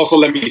also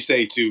let me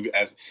say too,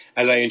 as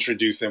I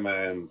introduce him,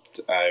 I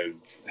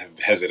have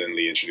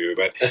hesitantly introduced,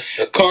 but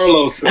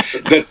Carlos,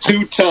 the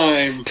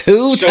two-time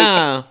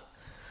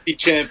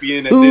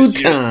champion at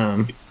this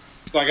year.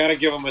 So I got to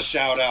give him a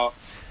shout out.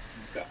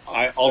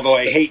 Although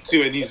I hate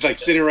to, and he's like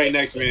sitting right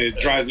next to me, and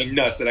it drives me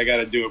nuts that I got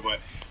to do it.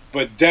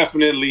 But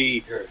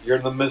definitely, you're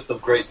in the midst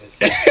of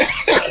greatness.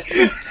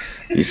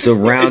 You're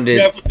surrounded.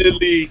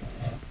 Definitely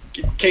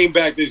came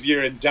back this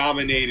year and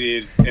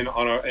dominated in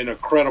a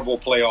credible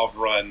playoff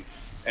run.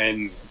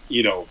 And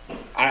you know,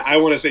 I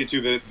want to say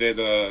too that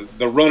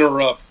the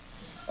runner-up,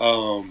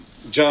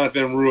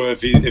 Jonathan Rua,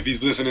 if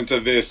he's listening to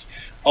this,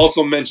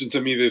 also mentioned to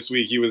me this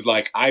week. He was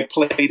like, "I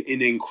played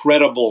an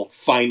incredible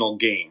final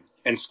game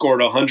and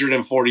scored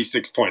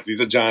 146 points." These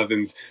are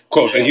Jonathan's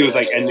quotes, and he was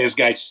like, "And this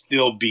guy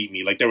still beat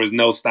me. Like there was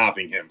no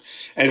stopping him."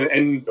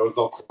 And there was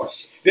no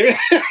question.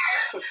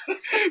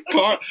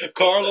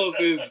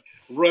 Carlos's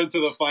run to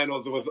the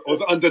finals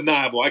was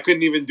undeniable. I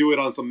couldn't even do it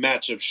on some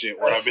matchup shit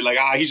where I'd be like,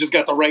 he just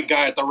got the right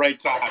guy at the right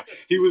time.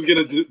 He was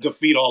going to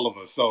defeat all of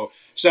us. So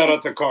shout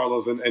out to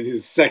Carlos and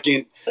his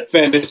second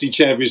fantasy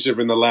championship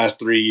in the last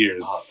 3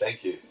 years. Oh,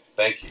 thank you.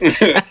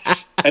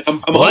 And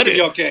I'm hoping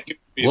y'all can't get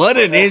me. What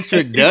an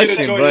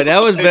introduction, bro.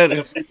 That was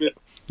better.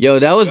 Yo,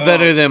 that was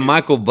better than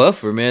Michael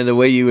Buffer, man, the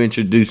way you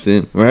introduced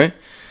him, right?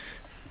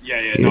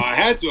 Yeah. No, I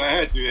had to.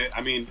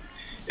 I mean,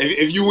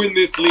 if you win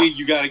this league,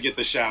 you got to get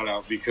the shout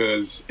out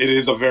because it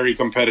is a very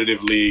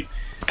competitive league.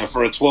 And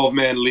for a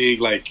 12-man league,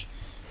 like,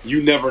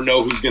 you never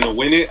know who's going to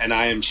win it. And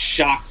I am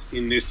shocked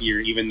in this year,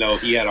 even though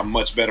he had a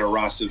much better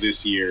roster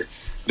this year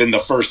than the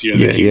first year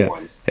that he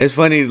won. It's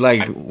funny,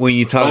 like, when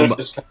you talk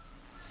about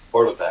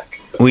quarterback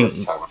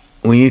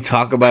when you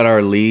talk about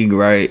our league,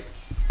 right?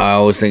 I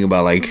always think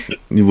about like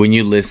when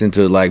you listen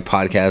to like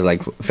podcasts,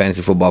 like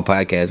fantasy football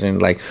podcasts,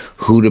 and like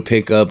who to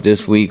pick up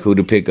this week,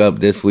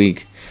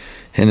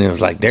 and it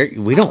was like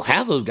we don't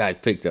have those guys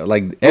picked up.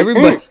 Like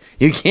everybody,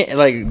 you can't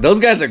like those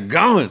guys are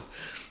gone.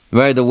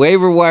 Right, the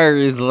waiver wire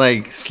is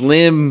like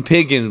slim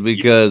pickings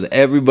because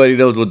everybody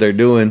knows what they're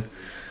doing.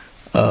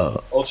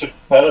 Ultra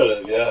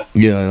competitive, yeah.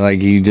 Yeah, like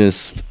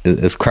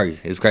it's crazy.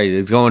 It's crazy.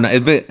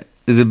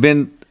 Has it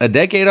been a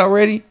decade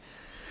already?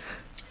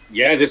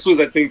 Yeah, this was,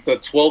 I think, the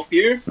 12th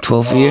year.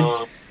 12th year?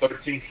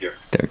 13th year.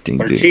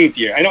 13th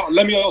year. I don't.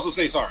 Let me also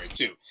say sorry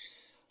too.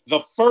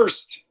 The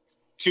first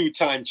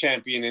two-time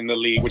champion in the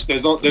league, which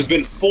there's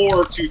been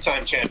 4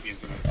 two-time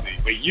champions in this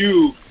league, but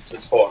you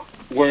just 4.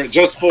 Were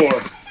just 4,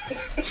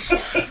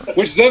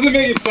 which doesn't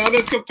make it sound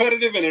as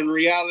competitive. And in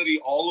reality,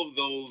 all of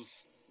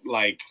those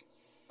like,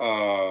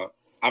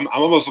 I'm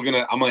almost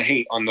gonna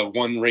hate on the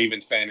one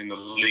Ravens fan in the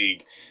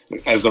league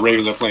as the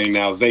Ravens are playing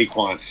now,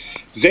 Zaquan.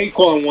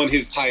 Zaquan won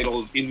his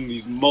titles in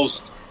these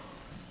most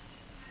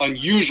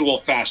unusual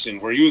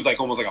fashion, where he was like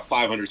almost like a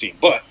 500 team.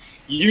 But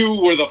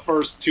you were the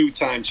first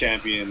two-time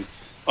champion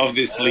of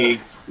this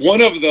league.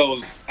 One of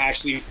those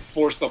actually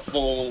forced a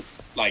full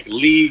like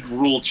league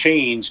rule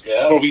change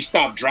where we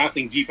stopped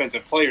drafting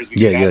defensive players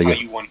because that's how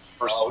you won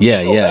first.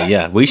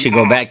 Yeah. We should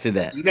go back to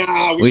that.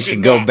 We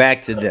should go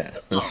back to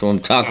that. That's what I'm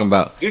talking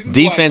about.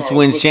 Defense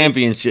wins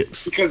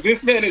championships. Because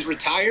this man is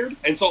retired,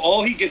 and so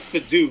all he gets to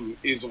do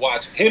is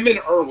watch him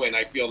and Irwin.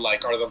 I feel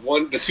like are the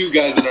 2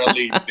 guys in our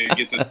league that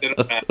get to sit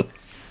around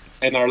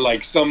and are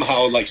like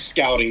somehow like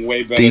scouting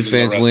way better.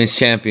 Defense wins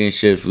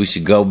championships. We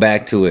should go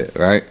back to it,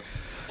 right?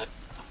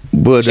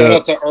 But shout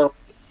out to Irwin.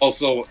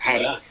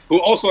 Who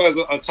also has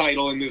a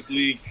title in this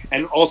league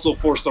and also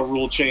forced a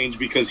rule change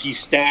because he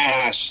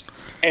stashed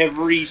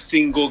every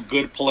single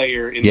good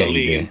player in the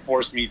league and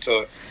forced me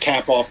to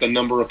cap off the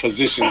number of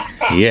positions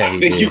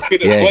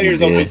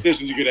players on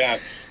positions you could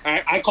have.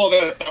 I call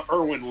that the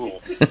Irwin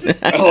rule.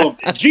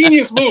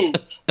 Genius move,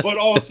 but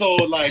also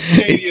like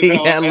shady as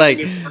hell. I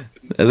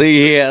think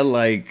he had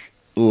like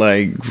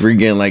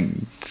freaking like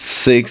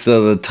 6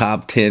 of the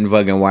top 10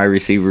 fucking wide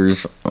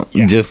receivers.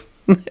 Just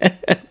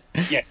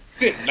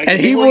and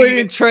he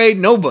wouldn't trade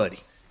nobody.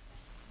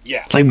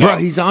 Yeah. Like, bro,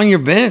 he's on your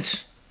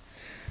bench.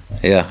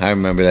 Yeah, I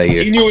remember that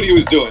year. He knew what he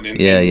was doing.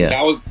 And,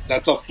 and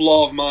that's a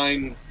flaw of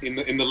mine in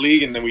the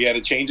league, and then we had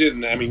to change it.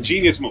 And I mean,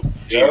 genius move.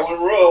 Irwin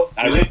rule.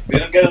 They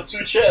didn't get him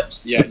 2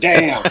 chips. Yeah,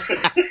 damn.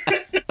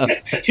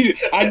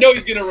 I know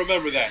he's gonna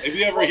remember that if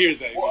he ever hears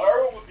that. Well,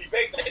 Irwin would be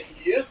big.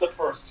 He is the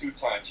first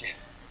 2-time champion.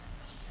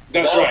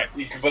 That's right.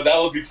 But that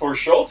was before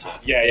Showtime.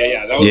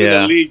 Yeah. That was in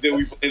the league that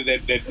we played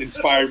that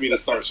inspired me to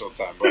start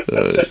Showtime. But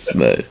that's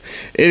nice.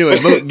 Anyway,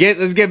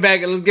 let's get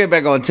back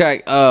on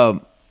track. I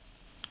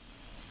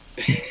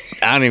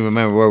don't even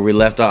remember where we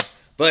left off.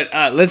 But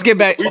let's get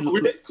back.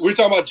 We're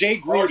talking about Jay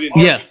Gruden.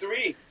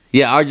 RG3.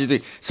 Yeah,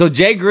 RG3. So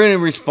Jay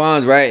Gruden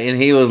responds, right?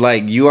 And he was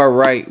like, "You are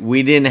right.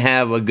 We didn't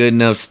have a good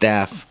enough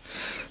staff."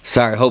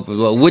 Sorry, Hope as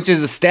well. Which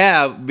is a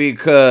stab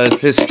because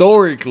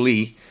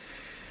historically,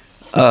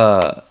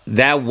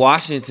 that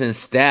Washington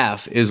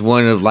staff is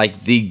one of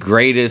like the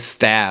greatest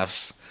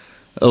staffs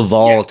of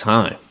all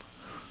time.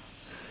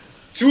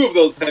 2 of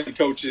those head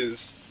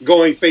coaches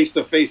going face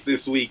to face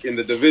this week in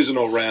the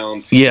divisional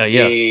round. Yeah.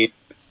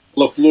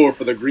 LaFleur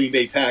for the Green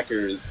Bay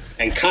Packers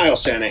and Kyle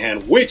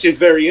Shanahan, which is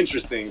very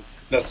interesting.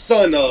 The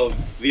son of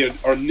the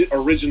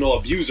original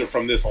abuser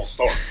from this whole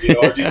story. You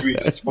know,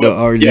 RG3. The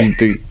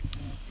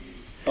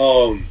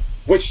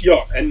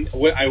RG3. And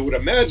I would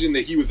imagine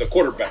that he was the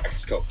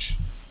quarterback's coach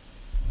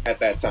at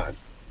that time.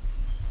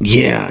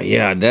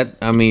 Yeah. That,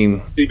 I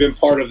mean, he'd been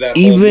part of that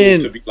whole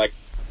move to be like,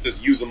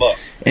 just use them up.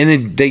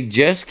 And they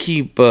just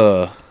keep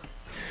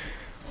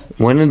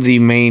one of the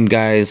main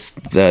guys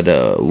that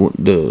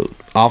the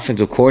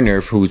offensive coordinator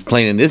who's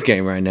playing in this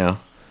game right now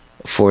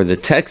for the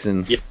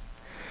Texans. Yeah.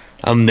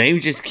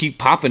 Names just keep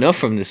popping up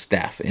from the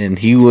staff, and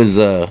he was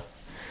on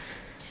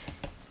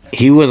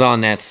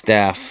that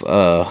staff.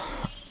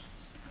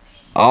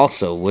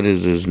 Also, what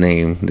is his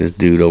name? This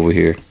dude over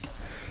here.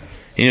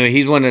 You know,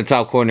 he's one of the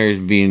top corners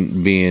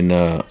being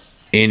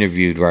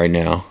interviewed right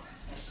now.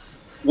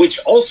 Which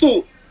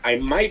also, I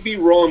might be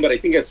wrong, but I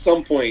think at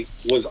some point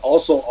was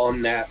also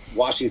on that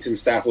Washington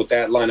staff with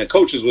that line of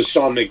coaches was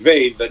Sean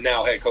McVay, the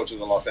now head coach of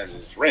the Los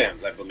Angeles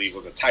Rams. I believe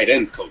was the tight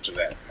ends coach of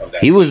that.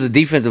 He was the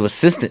defensive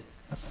assistant.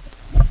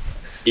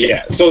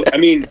 Yeah. So I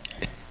mean,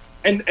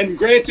 and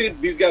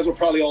granted, these guys were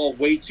probably all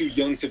way too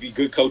young to be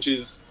good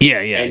coaches.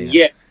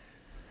 Yet,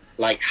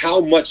 like,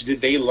 how much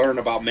did they learn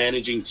about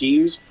managing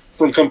teams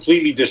from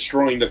completely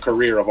destroying the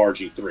career of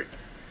RG3?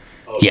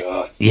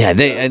 That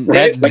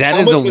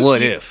is a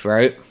what if,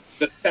 right?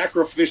 The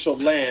sacrificial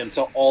lamb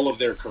to all of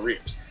their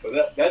careers.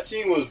 But that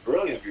team was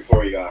brilliant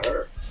before he got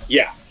hurt.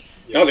 Yeah.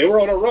 No, they were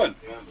on a run.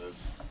 Yeah, man.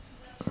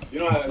 You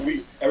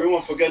know,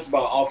 everyone forgets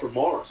about Alfred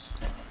Morris.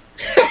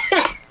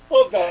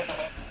 Hold on.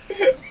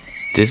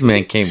 This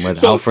man came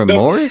with Alfred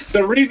Morris?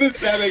 The reason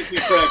that makes me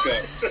crack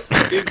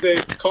up is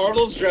that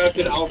Cardinals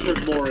drafted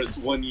Alfred Morris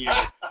one year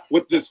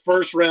with this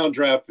first-round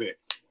draft pick.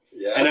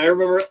 Yeah. And I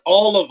remember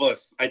all of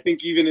us, I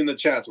think even in the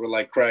chats, were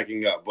like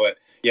cracking up. But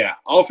yeah,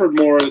 Alfred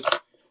Morris,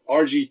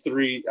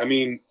 RG3. I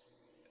mean,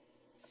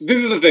 this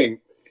is the thing.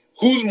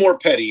 Who's more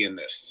petty in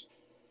this?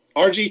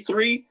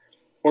 RG3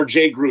 or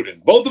Jay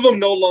Gruden? Both of them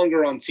no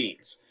longer on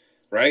teams,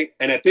 right?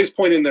 And at this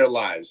point in their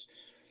lives,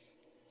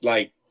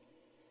 like,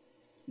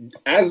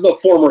 as the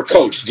former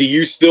coach, do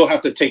you still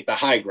have to take the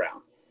high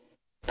ground?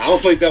 I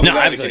don't play devil's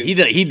advocate.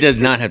 He does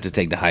not have to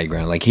take the high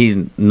ground. Like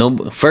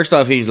first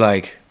off, he's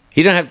like,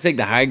 he don't have to take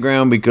the high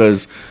ground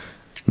because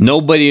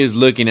nobody is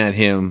looking at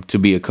him to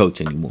be a coach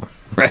anymore.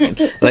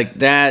 Right? Like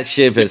that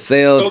ship has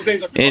sailed,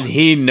 and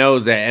he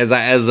knows that.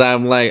 As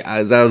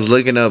I was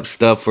looking up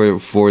stuff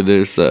for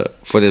this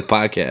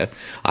podcast,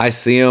 I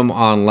see him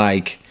on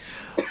like,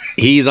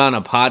 he's on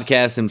a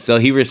podcast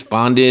himself. He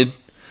responded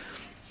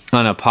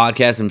on a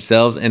podcast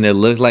himself, and it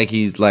looks like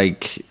he's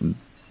like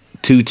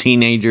two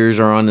teenagers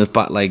are on this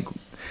pod. Like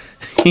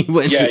he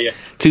went to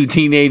two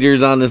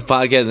teenagers on this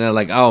podcast, and they're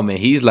like, "Oh man,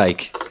 he's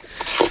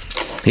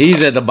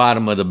at the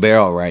bottom of the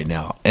barrel right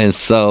now." And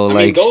so,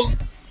 I mean, those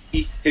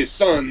his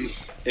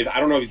sons. I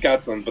don't know if he's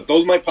got sons, but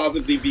those might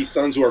possibly be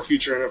sons who are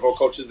future NFL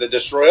coaches that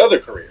destroy other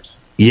careers.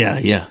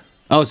 Yeah.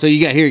 Oh, so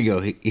here you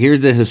go.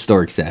 Here's the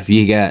historic staff.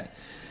 You got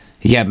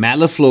Matt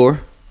LaFleur,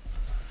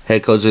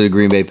 head coach of the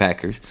Green Bay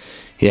Packers.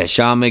 Yeah,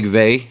 Sean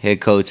McVay,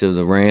 head coach of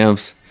the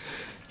Rams.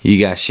 You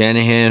got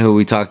Shanahan, who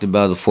we talked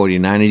about, the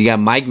 49ers. You got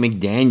Mike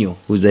McDaniel,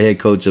 who's the head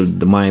coach of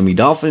the Miami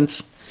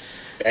Dolphins.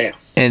 Damn.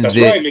 And That's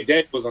right,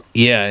 McDaniel was on.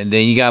 Yeah, and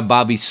then you got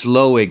Bobby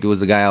Slowick, who was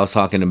the guy I was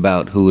talking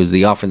about, who is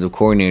the offensive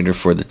coordinator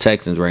for the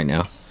Texans right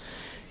now.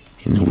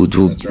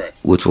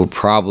 Which will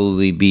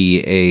probably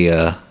be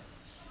a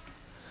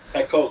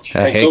head coach.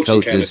 Head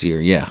coach this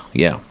year.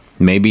 Yeah.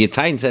 Maybe a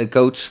Titans head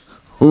coach.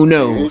 Who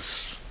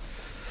knows?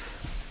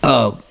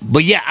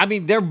 But yeah, I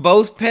mean, they're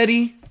both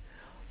petty.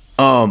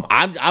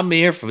 I'm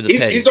here for the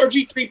petty. Is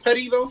RG3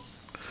 petty though?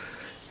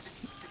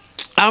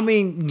 I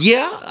mean,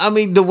 yeah. I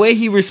mean, the way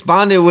he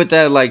responded with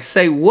that, like,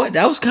 say what?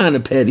 That was kind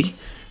of petty,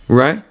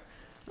 right?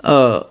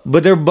 But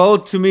they're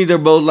both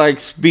like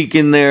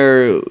speaking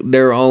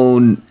their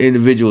own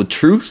individual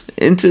truth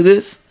into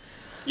this.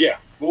 Yeah.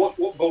 But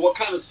what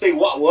kind of say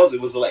what was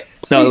it? Was it like,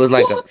 no, it was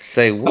like a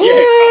say what?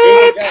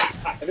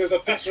 Yeah, and there's a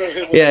picture of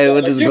him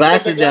with his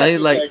glasses down. He's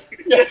like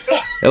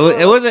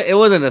it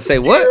wasn't a say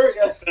what?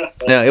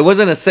 No, it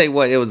wasn't a say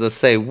what, it was a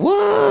say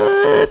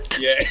what?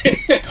 Yeah.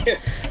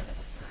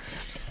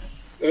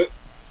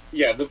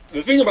 Yeah, the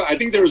thing about, I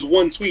think there was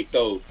one tweet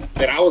though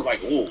that I was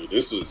like, "Oh,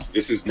 this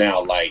is now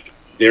like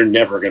they're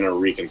never gonna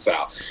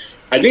reconcile."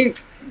 I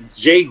think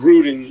Jay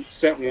Gruden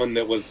sent one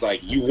that was like,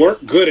 "You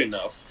weren't good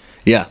enough."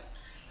 Yeah.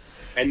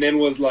 And then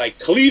was like,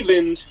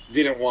 Cleveland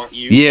didn't want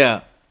you. Yeah.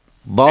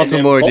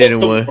 Baltimore didn't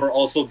want. Baltimore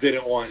also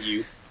didn't want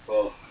you.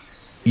 Well,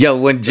 yo,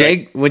 when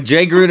Jay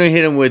Gruden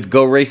hit him with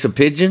 "Go race a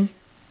pigeon."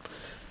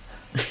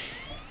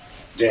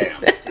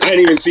 Damn, I didn't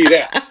even see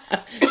that.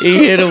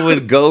 He hit him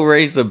with "Go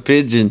race a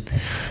pigeon."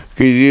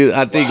 Because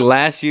I think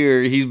last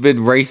year he's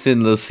been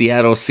racing the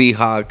Seattle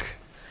Seahawks.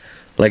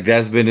 Like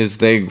that's been his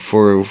thing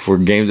for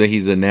games that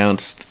he's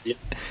announced. Yeah.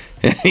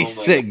 And he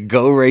said,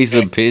 "Go race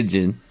a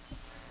pigeon."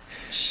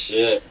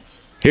 Shit.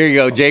 Here you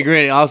go, Jay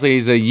Gruden. Also,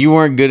 he said, "You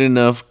weren't good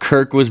enough.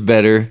 Kirk was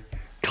better.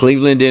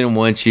 Cleveland didn't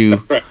want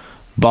you.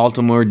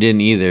 Baltimore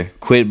didn't either.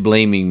 Quit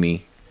blaming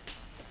me."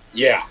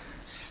 Yeah,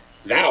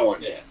 that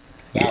one. Yeah,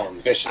 that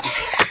one's vicious.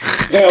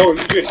 That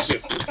one's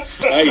vicious.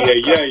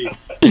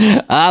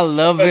 I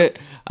love it.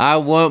 I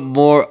want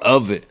more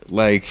of it.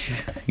 Like,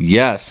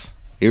 yes.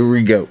 Here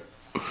we go.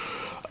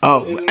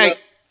 Oh, hey.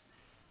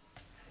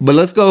 But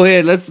let's go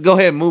ahead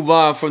and move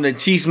on from the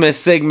CHISME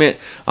segment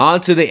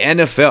onto the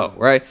NFL,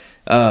 right?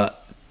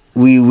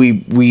 We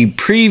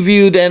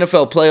previewed the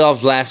NFL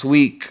playoffs last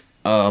week.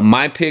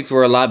 My picks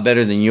were a lot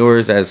better than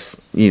yours, as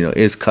you know,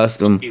 is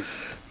custom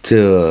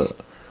to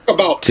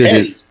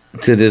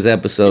this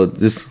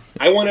episode.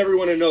 I want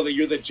everyone to know that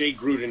you're the Jay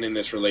Gruden in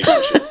this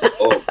relationship.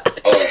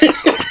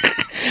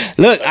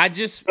 Look,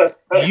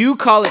 you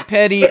call it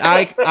petty,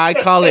 I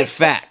call it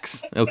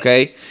facts,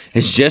 okay?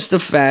 It's just a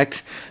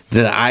fact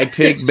that I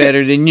picked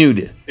better than you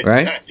did,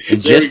 right?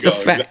 It's just a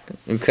fact,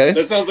 okay?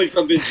 That sounds like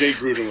something Jay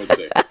Gruden would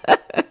say.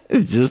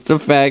 It's just a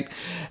fact.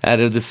 Out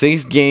of the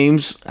 6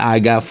 games, I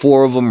got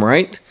 4 of them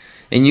right,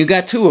 and you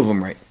got 2 of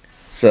them right.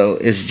 So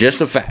it's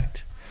just a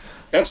fact.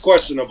 That's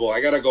questionable. I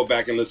got to go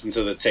back and listen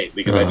to the tape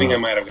because I think I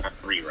might have got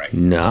 3 right.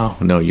 No,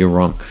 you're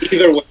wrong.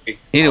 Either way,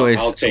 anyways,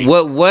 I'll take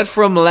what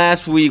from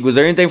last week? Was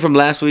there anything from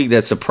last week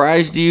that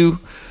surprised you?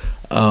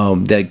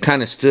 That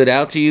kind of stood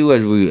out to you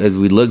as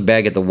we look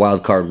back at the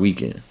wild card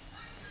weekend?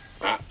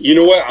 You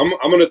know what? I'm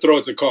going to throw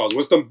it to Carl.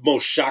 What's the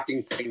most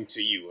shocking thing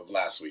to you of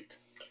last week?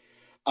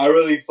 I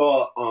really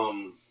thought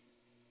I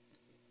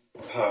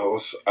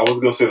was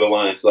going to say the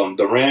Lions.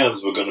 The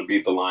Rams were going to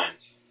beat the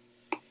Lions.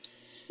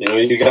 You know,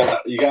 you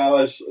got you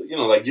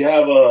know, like you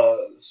have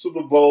a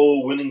Super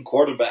Bowl winning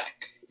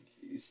quarterback,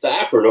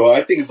 Stafford, or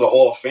I think he's a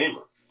Hall of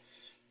Famer.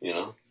 You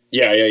know.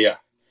 Yeah.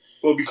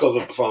 Well, because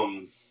of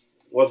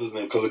what's his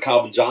name? Because of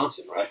Calvin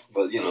Johnson, right?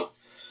 But you know,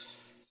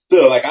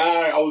 still, like,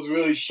 I was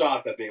really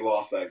shocked that they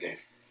lost that game.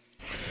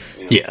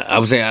 Yeah, I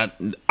would say,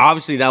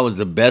 obviously, that was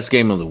the best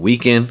game of the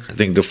weekend. I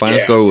think the final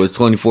score was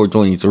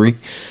 24-23.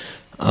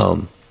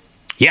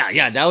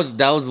 Yeah, that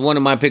was one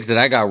of my picks that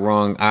I got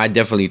wrong. I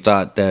definitely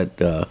thought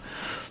that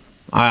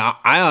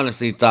I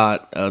honestly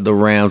thought the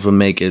Rams would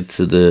make it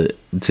to the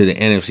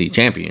NFC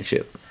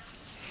Championship.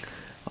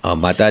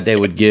 I thought they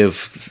would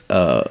give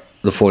the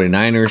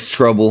 49ers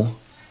trouble.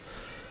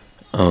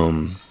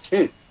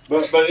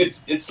 But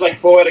it's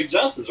like poetic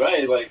justice,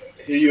 right? Like,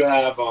 here you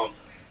have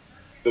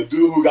the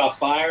dude who got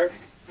fired.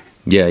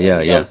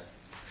 Yeah.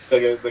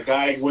 The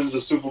guy who wins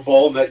the Super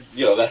Bowl that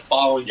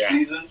following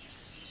season.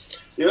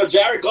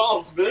 Jared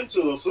Goff's been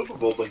to the Super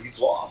Bowl, but he's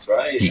lost,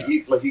 right? Yeah.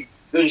 He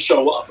didn't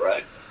show up,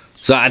 right?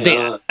 So I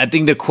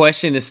think the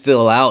question is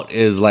still out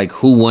is like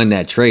who won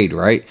that trade,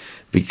 right?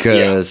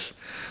 Because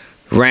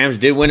Rams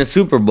did win a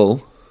Super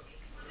Bowl,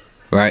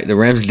 right? The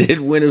Rams did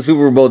win a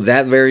Super Bowl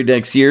that very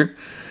next year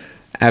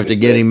after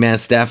getting Matt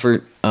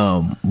Stafford.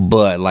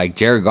 But like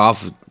Jared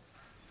Goff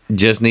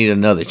just need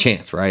another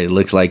chance, right? It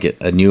looks like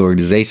a new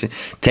organization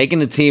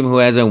taking a team who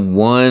hasn't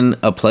won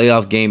a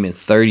playoff game in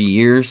 30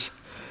 years.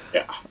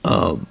 Yeah.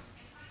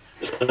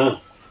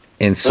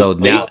 And so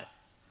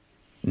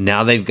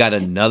now they've got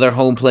another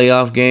home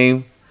playoff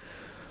game,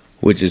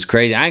 which is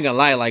crazy. I ain't gonna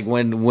lie. Like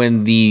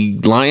when the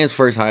Lions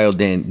first hired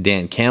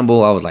Dan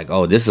Campbell, I was like,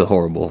 "Oh, this is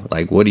horrible.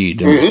 Like, what are you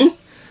doing? Mm-hmm.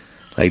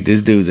 Like,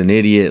 this dude's an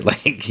idiot.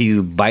 Like,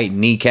 he's biting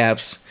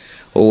kneecaps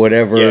or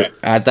whatever." Yeah.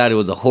 I thought it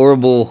was a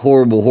horrible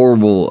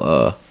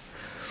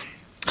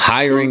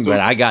hiring, but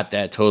I got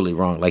that totally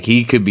wrong. Like,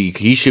 he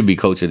should be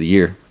coach of the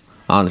year.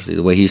 Honestly,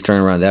 the way he's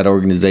turning around that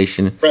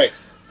organization, right?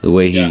 The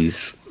way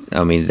he's,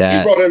 I mean,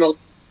 that he brought in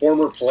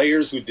former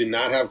players who did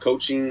not have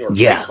coaching or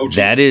coaching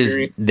that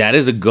experience. that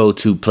is a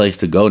go-to place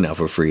to go now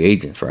for free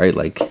agents, right?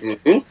 Like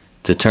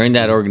to turn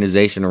that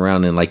organization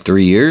around in like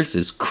 3 years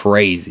is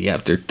crazy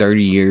after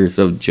 30 years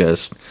of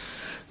just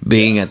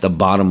being at the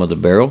bottom of the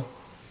barrel.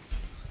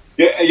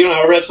 Yeah,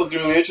 I read something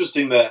really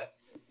interesting that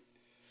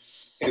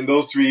in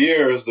those 3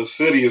 years the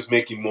city is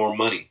making more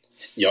money.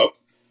 Yep.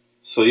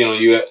 So you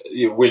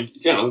win.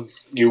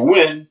 You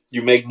win.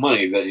 You make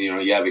money. That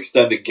you have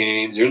extended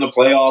games. You're in the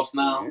playoffs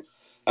now. Mm-hmm.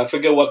 I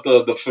forget what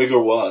the figure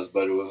was,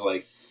 but it was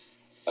like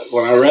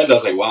when I read that, I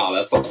was like, "Wow,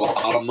 that's a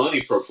lot of money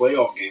for a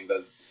playoff game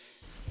that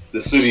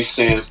the city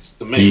stands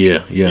to make."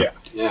 Yeah.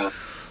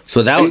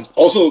 So that was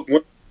also.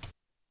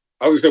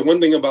 I was gonna say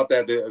one thing about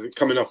that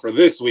coming up for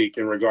this week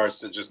in regards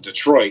to just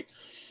Detroit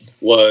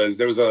was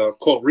there was a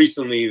quote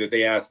recently that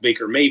they asked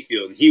Baker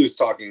Mayfield, and he was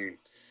talking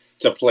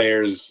to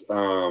players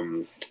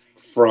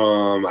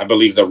from, I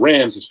believe, the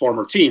Rams, his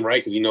former team,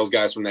 right? Because he knows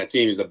guys from that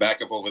team. He's the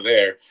backup over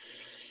there.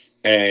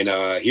 And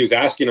he was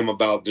asking them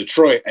about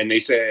Detroit, and they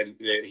said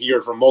that he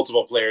heard from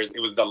multiple players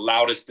it was the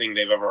loudest thing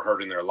they've ever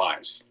heard in their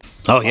lives.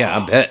 Oh,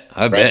 yeah,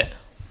 I bet.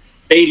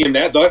 Stadium,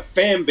 that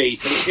fan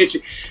base.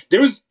 There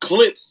was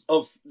clips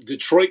of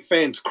Detroit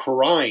fans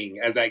crying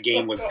as that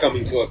game was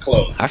coming to a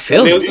close. I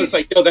feel it. It was just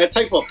like, that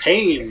type of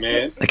pain,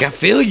 man. Like, I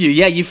feel you.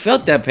 Yeah, you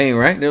felt that pain,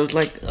 right? It was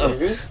like,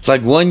 it's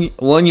like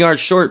 1 yard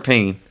short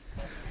pain.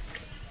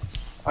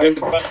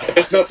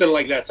 It's nothing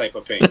like that type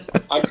of pain.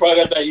 I cried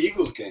at that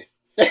Eagles game.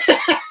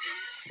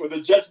 When the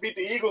Jets beat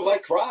the Eagles, I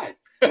cried.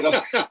 I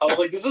was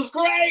like, this is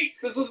great.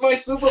 This is my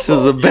Super Bowl. This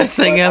is the best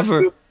thing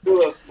ever.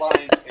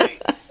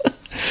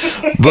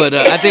 But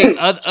I think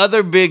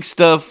other big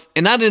stuff,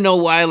 and I didn't know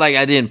why, like,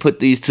 I didn't put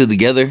these two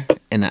together,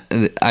 and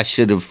I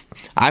should have.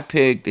 I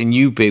picked, and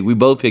you picked. We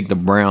both picked the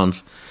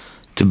Browns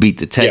to beat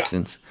the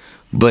Texans.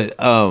 Yeah.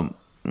 But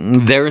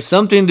there is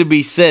something to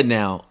be said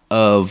now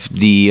of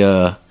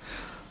the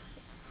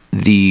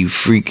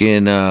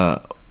freaking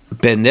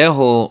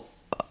pendejo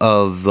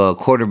of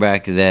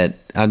quarterback that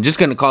I'm just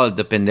gonna call it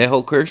the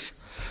pendejo curse,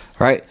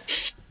 right?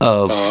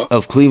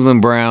 Of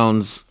Cleveland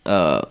Browns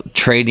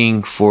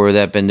trading for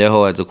that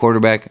pendejo as a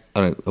quarterback.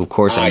 Of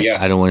course,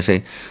 yes. I don't want to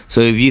say.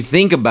 So if you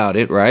think about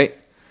it, right?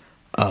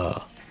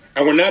 And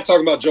we're not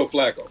talking about Joe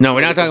Flacco. No,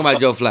 we're not talking about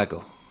Joe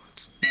Flacco.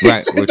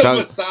 Right? We're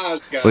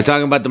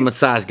talking about the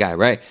massage guy,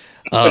 right?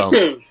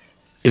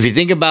 If you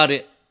think about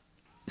it,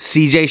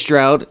 C.J.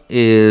 Stroud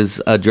is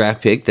a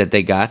draft pick that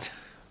they got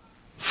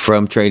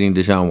from trading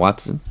Deshaun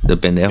Watson, the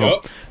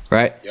pendejo,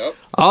 right? Yep.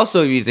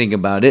 Also, if you think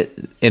about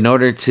it, in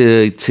order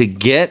to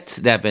get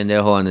that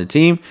pendejo on the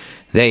team,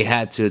 they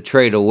had to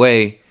trade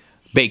away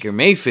Baker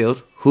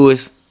Mayfield, who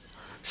is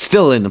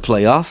still in the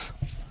playoffs.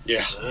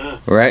 Yeah.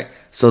 Right?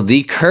 So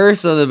the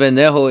curse of the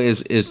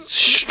pendejo is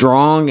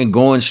strong and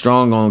going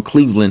strong on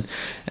Cleveland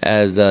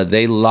as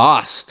they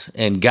lost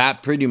and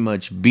got pretty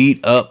much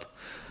beat up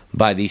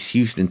by these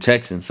Houston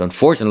Texans.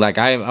 Unfortunately, like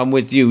I'm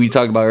with you. We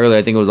talked about earlier,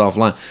 I think it was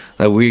offline.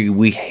 Like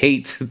we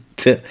hate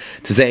to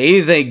say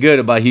anything good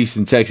about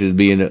Houston Texans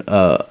being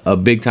a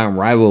big time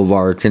rival of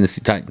our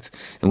Tennessee Titans,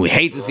 and we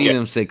hate to see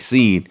them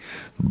succeed.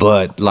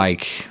 But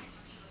like,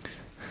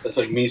 that's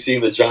like me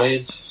seeing the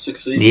Giants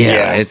succeed.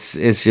 Yeah.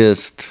 It's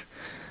just.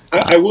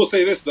 I will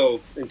say this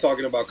though, in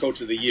talking about Coach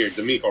of the Year,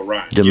 DeMeco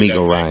Ryans.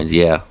 DeMeco Ryans,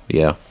 yeah.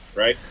 Right.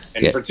 right?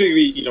 And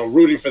particularly,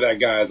 rooting for that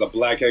guy as a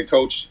black head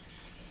coach,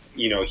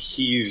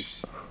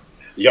 he's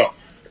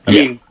I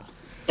mean,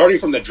 starting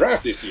from the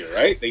draft this year,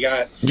 right? They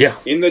got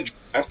in the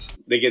draft,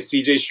 they get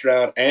CJ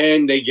Stroud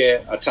and they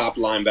get a top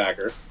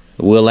linebacker,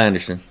 Will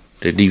Anderson.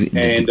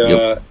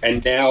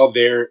 And now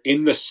they're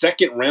in the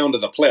second round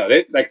of the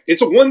playoffs.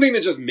 It's a one thing to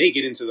just make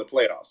it into the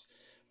playoffs,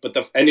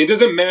 and it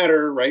doesn't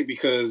matter, right?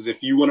 Because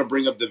if you want to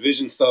bring up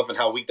division stuff and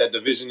how weak that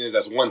division is,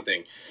 that's one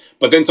thing.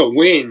 But then to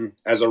win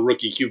as a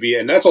rookie QB,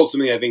 and that's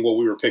ultimately, I think, what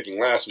we were picking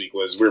last week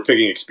was we were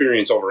picking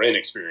experience over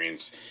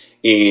inexperience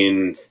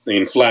in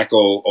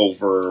Flacco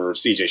over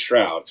CJ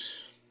Stroud.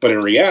 But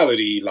in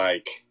reality,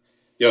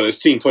 this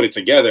team put it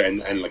together,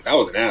 and that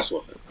was an ass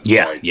whooping.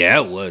 Yeah,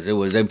 it was. It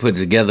was. They put it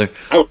together.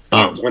 I was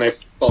shocked when I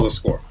saw the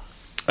score.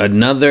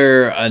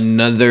 Another.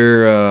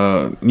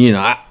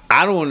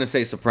 I don't want to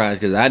say surprise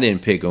because I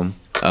didn't pick them.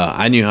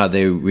 I knew how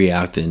they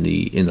react in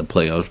the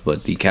playoffs,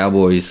 but the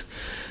Cowboys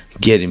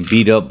getting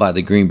beat up by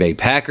the Green Bay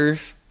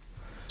Packers.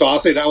 So I'll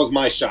say that was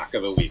my shock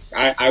of the week.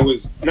 I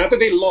was not that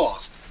they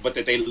lost, but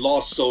that they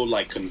lost so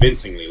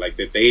convincingly,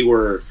 that they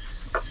were.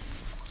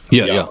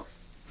 Yeah.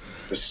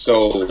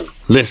 So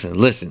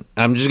listen.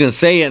 I'm just gonna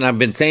say it, and I've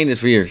been saying this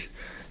for years.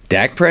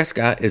 Dak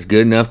Prescott is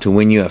good enough to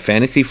win you a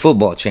fantasy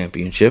football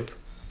championship.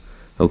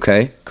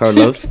 Okay,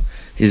 Carlos?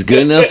 He's good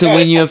enough to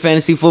win you a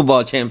fantasy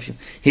football championship.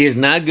 He is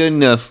not good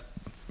enough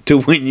to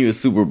win you a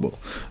Super Bowl.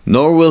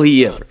 Nor will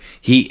he ever.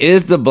 He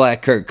is the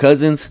Black Kirk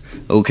Cousins.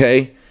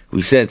 Okay?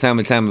 We said time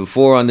and time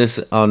before on this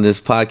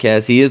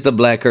podcast. He is the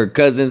Black Kirk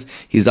Cousins.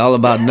 He's all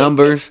about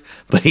numbers,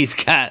 but he's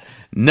got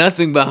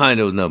nothing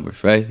behind those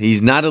numbers, right?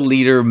 He's not a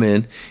leader of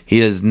men. He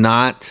is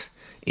not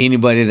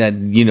anybody that,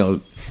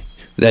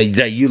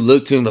 that you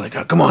look to and be like,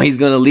 oh, come on, he's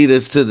going to lead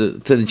us to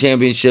the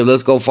championship.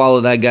 Let's go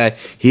follow that guy.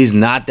 He's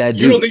not that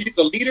dude. You don't think he's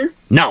a leader?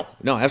 No,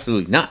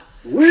 absolutely not.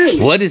 Really?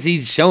 What is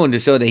he showing to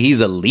show that he's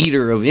a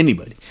leader of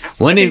anybody?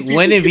 When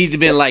have he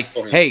been like,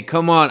 hey,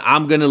 come on,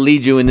 I'm going to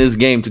lead you in this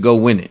game to go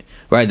win it,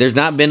 right? There's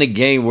not been a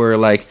game where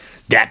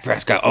Dak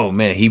Prescott, oh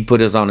man, he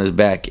put us on his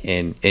back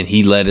and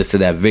he led us to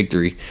that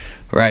victory.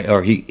 Right,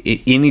 or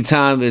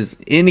anytime is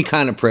any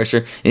kind of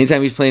pressure,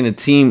 anytime he's playing a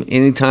team,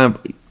 anytime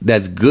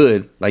that's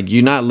good,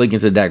 you're not looking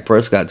to Dak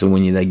Prescott to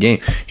win you that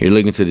game. You're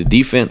looking to the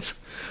defense,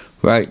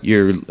 right?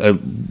 You're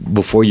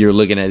before you're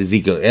looking at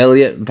Ezekiel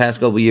Elliott in the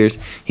past couple of years.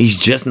 He's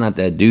just not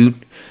that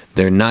dude.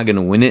 They're not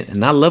gonna win it,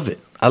 and I love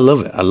it. I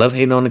love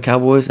hating on the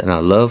Cowboys, and I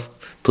love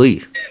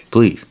please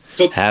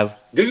have.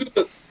 This is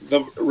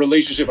the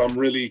relationship I'm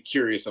really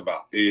curious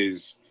about.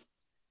 Is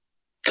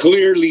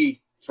clearly.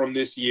 From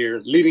this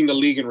year, leading the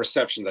league in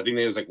receptions. I think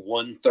there's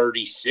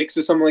 136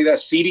 or something like that.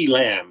 CeeDee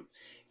Lamb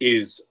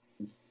is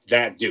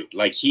that dude.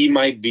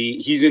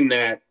 He's in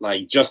that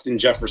Justin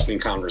Jefferson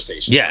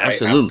conversation. Yeah, right?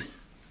 Absolutely.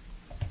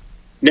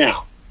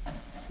 Now,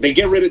 they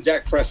get rid of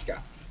Dak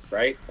Prescott,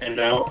 right?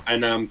 And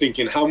I'm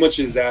thinking, how much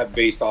is that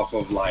based off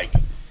of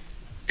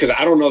because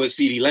I don't know that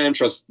CeeDee Lamb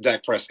trusts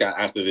Dak Prescott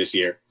after this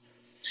year,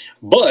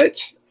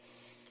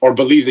 or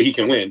believes that he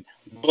can win.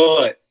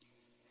 But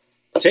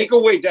take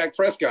away Dak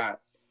Prescott,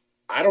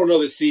 I don't know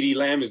that CeeDee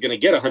Lamb is going to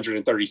get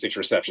 136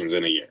 receptions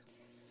in a year,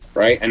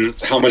 right? And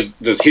how much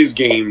does his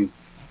game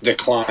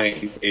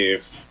decline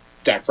if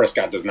Dak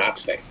Prescott does not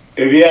stay?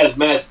 If he has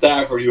Matt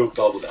Stafford, he'll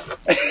double that.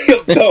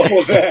 He'll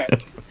double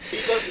that. He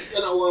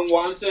doesn't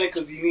want to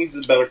because he needs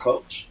a better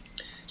coach.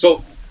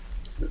 So,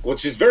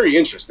 which is very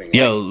interesting.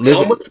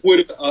 How much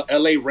would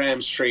LA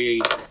Rams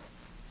trade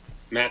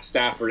Matt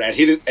Stafford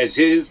as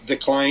his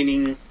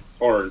declining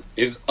or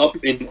his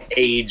up in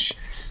age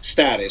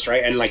status,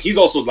 right? And he's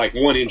also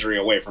one injury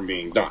away from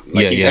being done.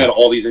 He's had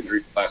all these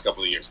injuries the last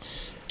couple of years.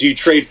 Do you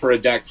trade for a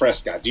Dak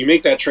Prescott? Do you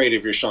make that trade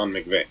if you're Sean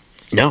McVay?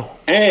 No.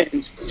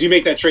 And do you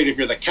make that trade if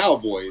you're the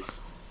Cowboys?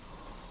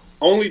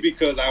 Only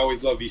because I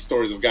always love these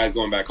stories of guys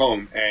going back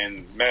home,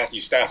 and Matthew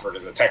Stafford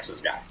is a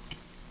Texas guy.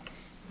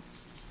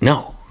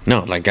 No.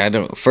 I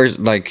don't. First,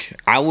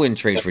 I wouldn't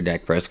trade for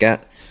Dak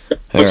Prescott.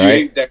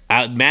 But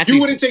Matthew,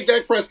 you wouldn't take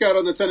Dak Prescott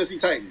on the Tennessee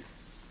Titans.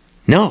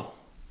 No.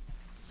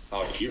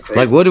 Oh, you're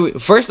crazy. What do we?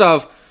 First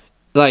off,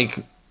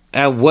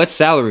 at what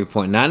salary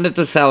point? Not at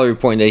the salary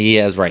point that he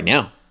has right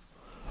now,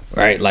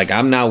 right?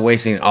 I'm not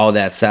wasting all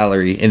that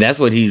salary, and that's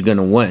what he's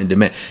gonna want and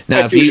demand.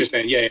 Now,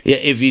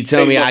 if you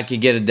tell me I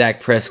could get a Dak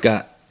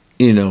Prescott,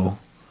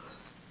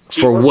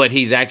 for what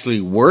he's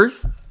actually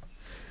worth,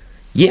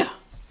 yeah,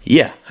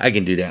 I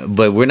can do that.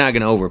 But we're not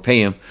gonna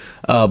overpay him.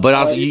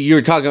 But you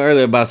were talking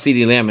earlier about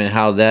CeeDee Lamb and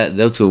how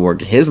those two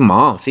work. His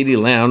mom, CeeDee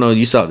Lamb, I don't know.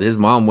 You saw his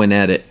mom went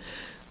at it.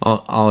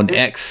 On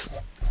X,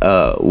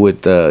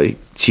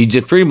 she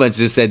just pretty much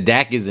just said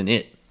Dak isn't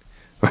it,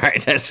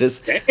 right? That's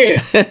just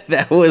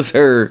that was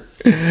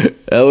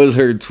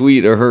her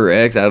tweet or her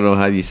X. I don't know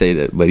how you say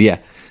that, but yeah.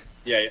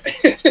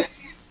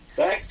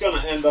 Dak's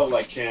gonna end up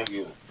like Cam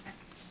Newton.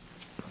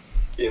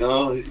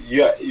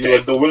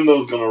 The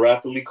window's gonna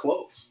rapidly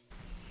close.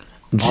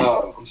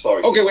 I'm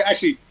sorry. Okay, wait.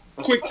 Actually,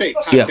 quick take,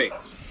 hot take.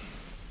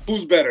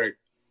 Who's better,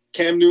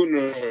 Cam Newton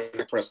or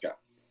Dak Prescott?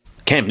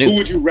 Cam Newton. Who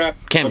would you rather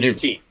Cam on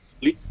Newton. your team?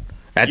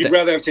 You'd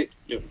rather have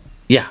Newton.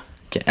 Yeah.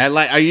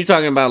 Are you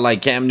talking about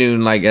like Cam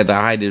Newton, like at the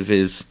height of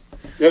his?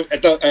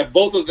 At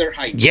both of their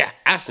heights. Yeah,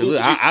 absolutely.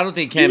 I don't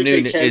think Cam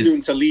Newton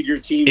Newton to lead your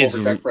team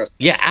over Dak Prescott.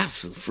 Yeah,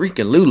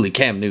 absolutely.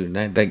 Cam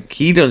Newton. Like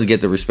he doesn't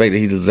get the respect that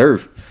he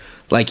deserves.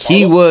 Like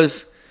he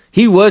was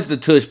the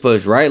tush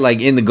push, right?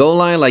 Like in the goal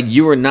line, like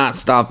you were not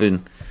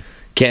stopping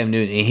Cam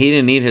Newton, and he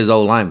didn't need his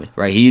old lineman,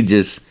 right? He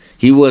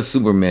was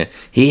Superman.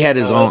 He had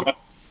his own.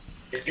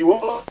 If you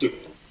want to,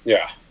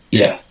 yeah.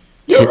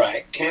 You're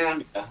right,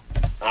 Cam.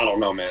 I don't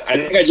know, man. I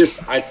think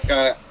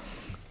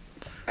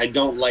I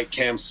don't like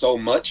Cam so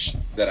much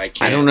that I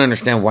can't. I don't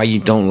understand why you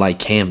don't like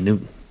Cam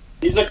Newton.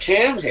 He's a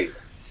Cam hater.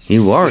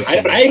 You are.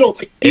 I don't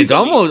think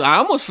I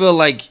almost feel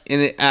like,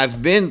 it's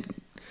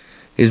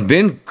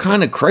been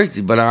kind of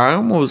crazy, but I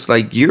almost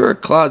like you're a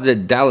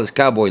closet Dallas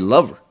Cowboy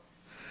lover,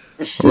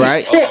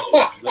 right?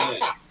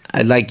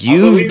 Like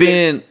you've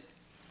been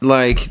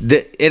like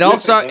it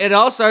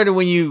all started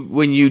when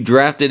you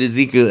drafted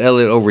Ezekiel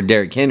Elliott over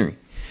Derrick Henry,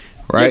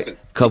 right? A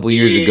couple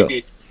years ago.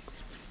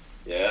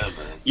 Yeah, man.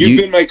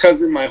 You've been my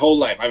cousin my whole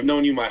life. I've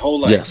known you my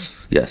whole life.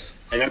 Yes.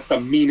 And that's the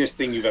meanest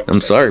thing you've ever said.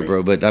 I'm sorry,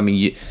 bro, but I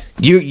mean,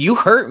 you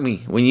hurt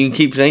me when you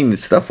keep saying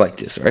stuff like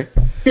this, right?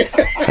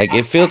 Like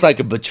it feels like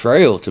a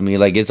betrayal to me.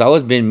 Like it's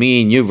always been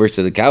me and you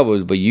versus the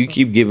Cowboys, but you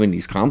keep giving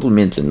these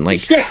compliments and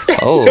like,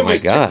 oh my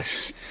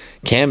gosh,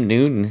 Cam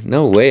Newton,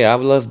 no way. I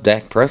love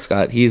Dak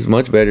Prescott. He's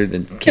much better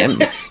than Cam.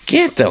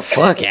 Get the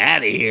fuck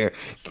out of here,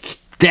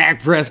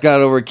 Dak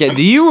Prescott over Cam.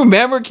 Do you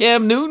remember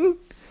Cam Newton?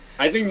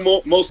 I think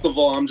most of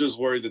all, I'm just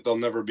worried that there'll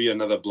never be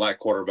another black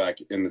quarterback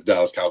in the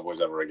Dallas Cowboys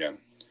ever again.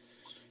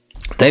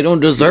 They don't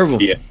deserve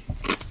him. Yeah,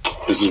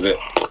 this was it.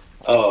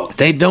 Oh,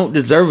 they don't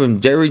deserve him.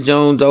 Jerry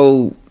Jones,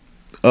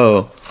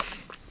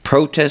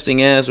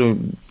 protesting ass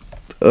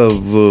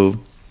of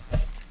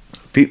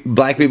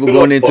black people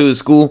going into the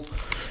school.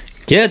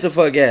 Get the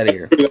fuck out of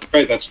here.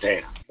 That's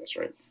right. That's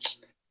right.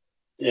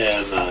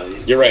 Yeah, no,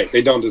 you're right.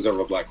 They don't deserve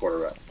a black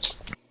quarterback.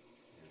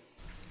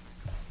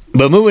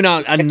 But moving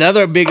on,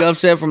 another big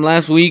upset from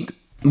last week,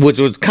 which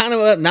was kind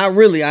of not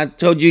really. I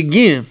told you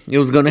again it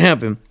was going to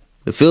happen.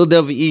 The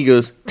Philadelphia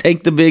Eagles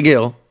take the big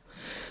L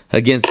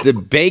against the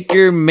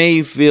Baker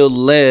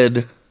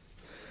Mayfield-led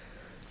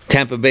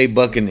Tampa Bay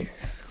Buccaneers.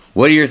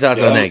 What are your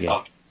thoughts on that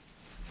game?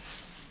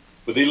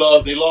 But they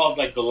lost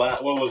like the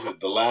last. What was it?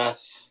 The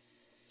last.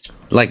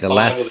 Like the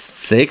last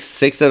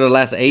six of the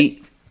last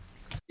 8.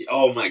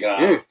 Oh my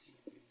god!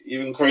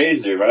 Even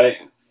crazier, right?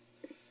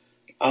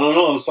 I don't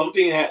know.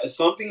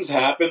 Something's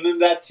happened in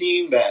that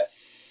team that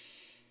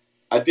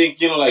I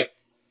think like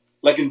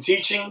in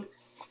teaching,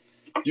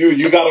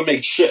 you got to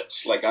make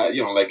shifts.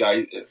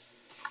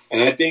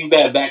 And I think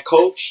that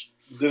coach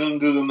didn't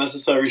do the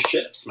necessary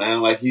shifts,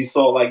 man. Like he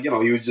saw, he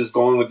was just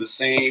going with the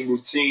same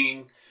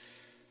routine,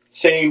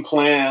 same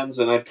plans,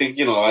 and I think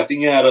you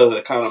had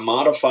to kind of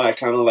modify,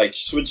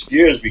 switch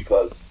gears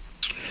because.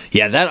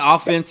 Yeah, that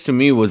offense to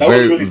me was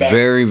very, really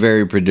very,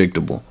 very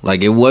predictable.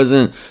 Like it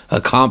wasn't a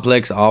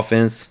complex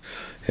offense.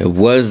 It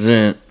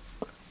wasn't.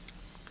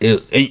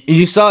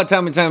 You saw it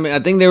time and time. I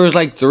think there was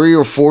like 3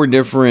 or 4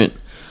 different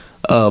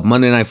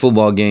Monday Night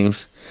Football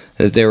games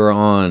that they were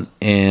on,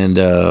 and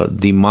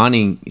the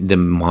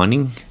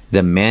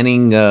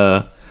Manning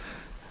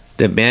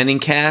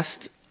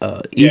cast.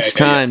 Each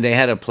time they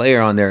had a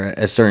player on there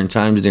at certain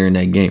times during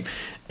that game,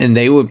 and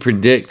they would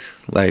predict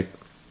like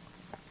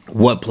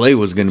what play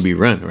was going to be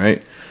run,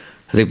 right?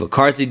 I think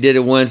McCarthy did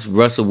it once.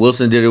 Russell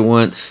Wilson did it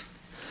once.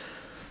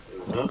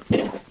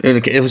 And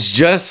it was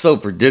just so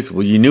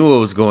predictable. You knew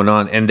what was going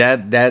on. And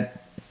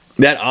that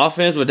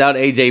offense without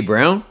A.J.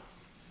 Brown.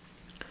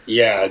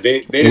 Yeah,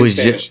 they didn't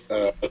stand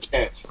a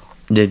chance.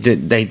 They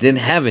didn't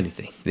have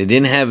anything. They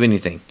didn't have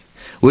anything.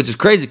 Which is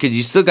crazy because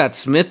you still got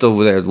Smith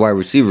over there as wide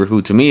receiver,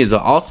 who to me is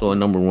also a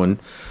number 1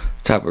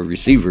 type of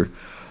receiver.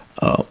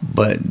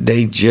 But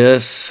they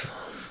just...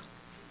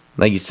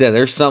 Like you said,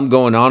 there's something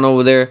going on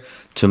over there.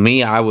 To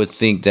me, I would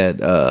think that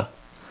that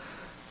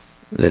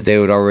they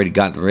would already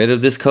gotten rid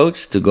of this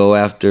coach to go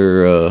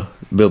after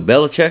Bill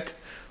Belichick,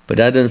 but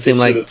that doesn't seem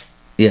like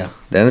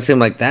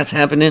that's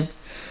happening.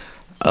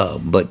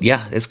 But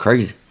yeah, it's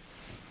crazy.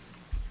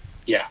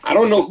 Yeah, I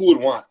don't know who would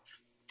want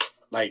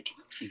like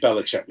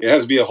Belichick. It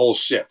has to be a whole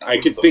shift. I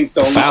could think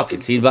the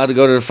Falcons. He's about to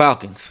go to the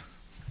Falcons.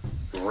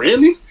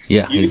 Really?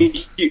 Yeah.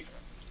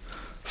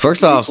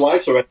 First off,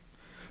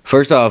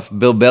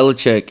 Bill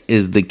Belichick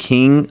is the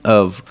king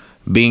of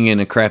being in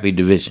a crappy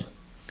division.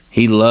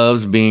 He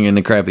loves being in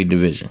the crappy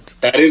divisions.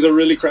 That is a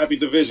really crappy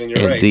division.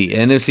 You're right. The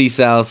NFC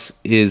South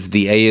is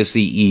the AFC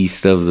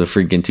East of the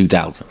freaking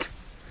 2000s.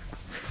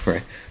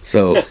 Right.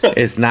 So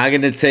it's not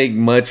going to take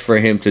much for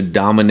him to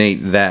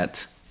dominate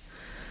that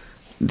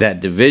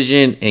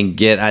division and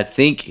get,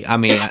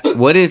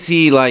 what is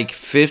he, like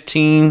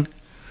 15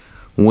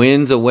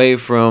 wins away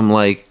from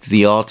like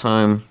the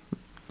all-time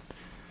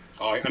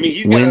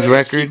he's wins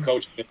record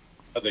coach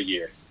of the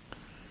year.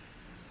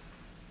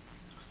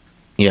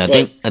 Yeah,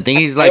 I think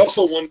he's like. I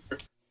also wonder.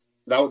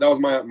 That was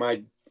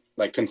my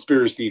like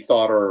conspiracy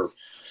thought, or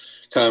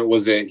kind of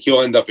was that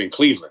he'll end up in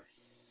Cleveland.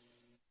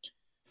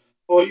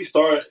 Well, he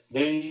started.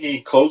 Didn't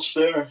he coach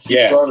there? He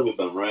Yeah. started with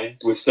them, right?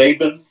 With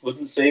Saban.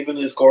 Wasn't Saban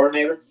his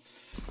coordinator?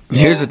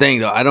 Here's the thing,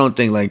 though. I don't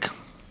think, like,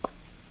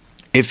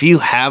 if you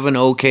have an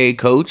okay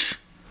coach,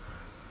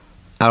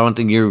 I don't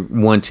think you're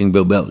wanting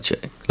Bill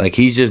Belichick. Like,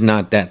 he's just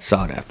not that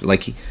sought after.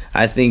 Like,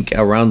 I think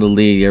around the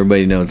league,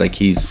 everybody knows, like,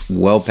 he's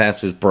well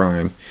past his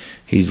prime.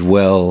 He's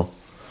well,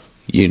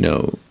 you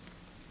know,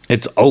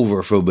 it's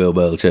over for Bill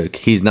Belichick.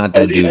 He's not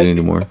that dude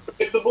anymore.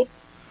 Predictable?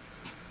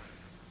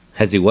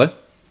 Has he what?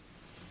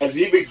 Has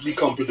he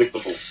become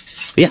predictable?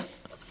 Yeah.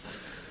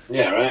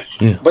 Yeah, right.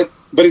 Yeah. But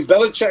is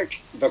Belichick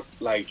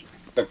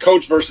the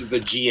coach versus the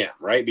GM,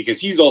 right? Because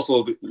he's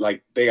also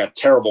like they got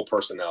terrible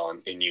personnel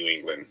in New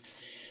England,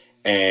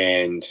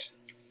 and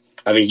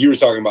I think you were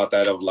talking about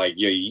that of like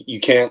you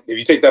can't, if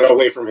you take that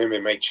away from him,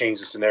 it might change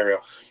the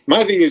scenario.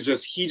 My thing is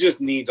just he just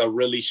needs a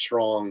really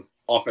strong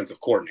offensive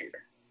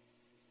coordinator.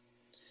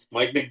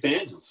 Mike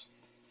McDaniels.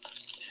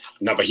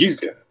 No, but he's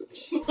good.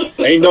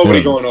 Ain't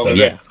nobody going over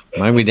there.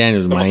 Mike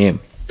McDaniels, Miami.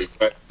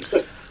 But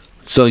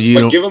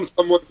give him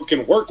someone who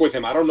can work with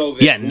him. I don't know.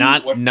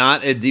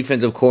 Not a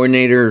defensive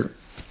coordinator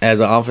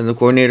as an offensive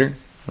coordinator,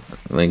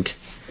 like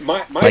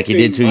like he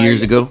did 2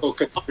 years ago.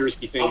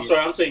 I'm sorry,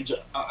 I'm saying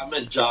I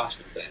meant Josh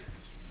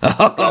McDaniels.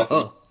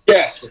 Oh,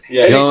 yes,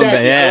 yeah,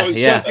 exactly. I was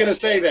just gonna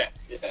say that.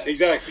 Yeah.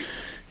 Exactly.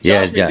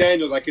 Yeah, Josh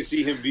McDaniels, I could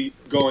see him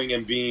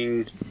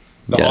being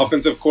the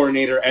offensive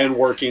coordinator and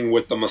working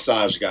with the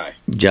massage guy.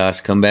 Josh,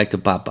 come back to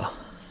Papa.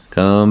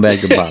 Come back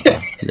to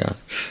Papa. Yeah.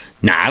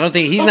 Nah, I don't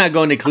think he's not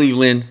going to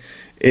Cleveland.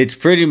 It's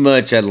pretty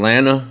much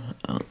Atlanta.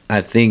 I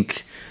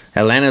think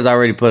Atlanta's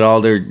already put all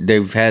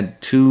they've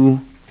had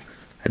two.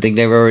 I think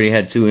they've already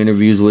had 2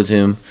 interviews with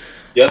him.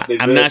 Yep,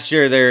 I'm not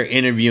sure they're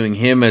interviewing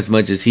him as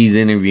much as he's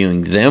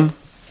interviewing them.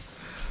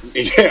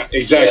 Yeah,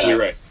 exactly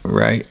right.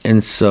 Right,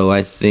 and so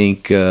I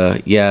think,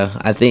 I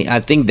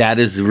think that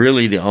is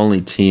really the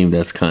only team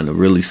that's kind of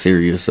really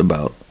serious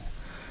about.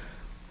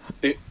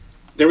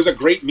 There was a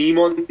great meme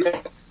on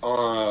that.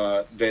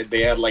 That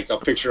they had like a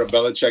picture of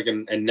Belichick,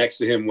 and next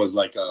to him was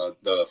like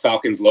the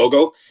Falcons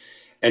logo,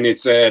 and it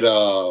said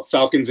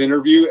Falcons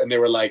interview, and they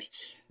were like,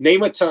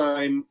 name a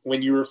time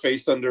when you were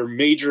faced under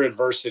major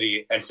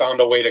adversity and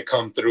found a way to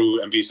come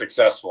through and be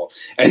successful.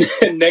 And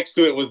then next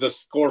to it was the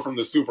score from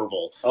the Super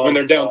Bowl when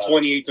they're down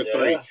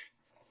 28-3.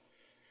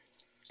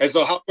 And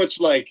so how much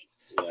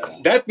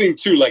that thing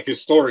too, like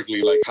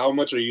historically, like how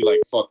much are you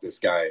like, fuck this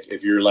guy,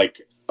 if you're like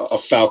a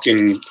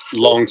Falcon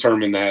long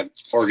term in that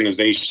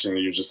organization,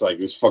 you're just like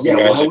this fucking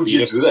guy. Why would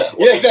you do that?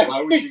 Yeah, exactly.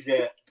 Why would you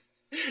get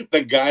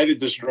the guy that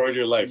destroyed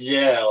your life?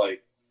 Yeah,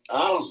 like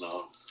I don't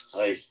know,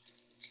 like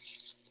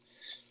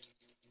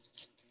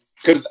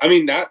because I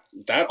mean that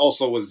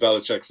also was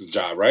Belichick's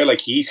job, right?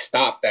 Like he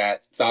stopped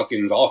that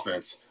Falcons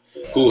offense,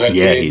 who had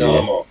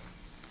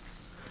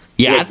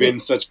been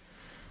such a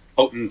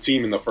potent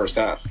team in the first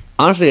half.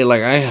 Honestly,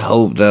 like I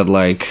hope that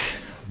like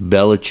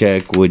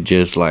Belichick would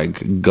just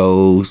like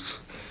go.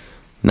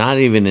 Not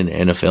even in the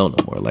NFL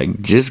no more. Like,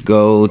 just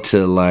go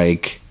to,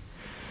 like,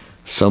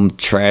 some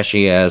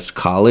trashy-ass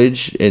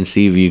college and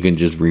see if you can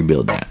just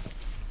rebuild that.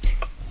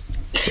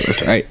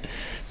 Right?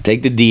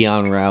 Take the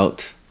Dion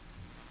route.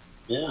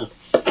 Yeah.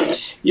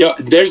 Yeah,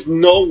 there's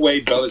no way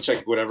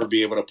Belichick would ever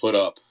be able to put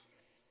up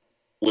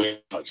with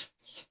college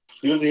kids.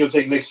 You don't think he'll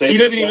take Nick Saban? He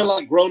doesn't even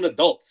like grown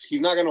adults. He's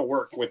not going to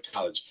work with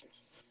college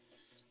kids.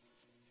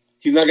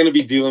 He's not going to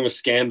be dealing with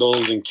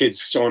scandals and kids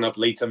showing up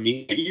late to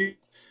meet.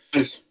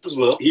 He's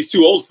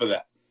too old for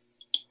that.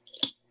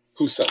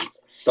 Whose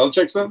sons?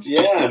 Belichick's sons?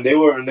 Yeah, and they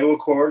were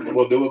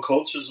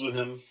coaches with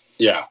him.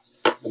 Yeah,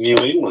 in New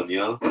England.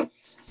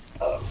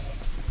 I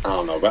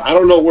don't know, but I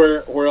don't know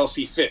where else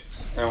he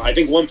fits. I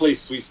think one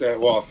place we said,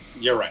 well,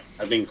 you're right.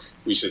 I think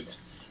we should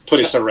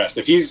put it to rest.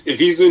 If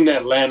he's in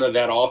Atlanta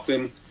that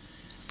often,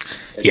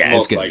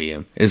 it's gonna be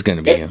him. It's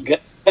gonna be him.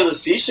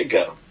 Tennessee should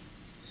go.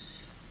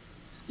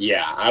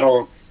 Yeah, I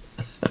don't.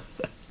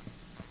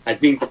 I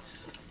think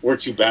we're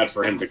too bad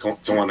for him to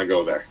want to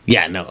go there.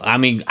 Yeah, no. I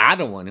mean, I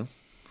don't want him.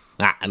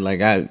 I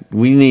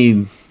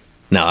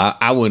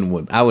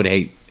wouldn't. I would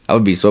hate. I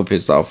would be so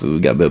pissed off if we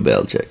got Bill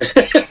Belichick.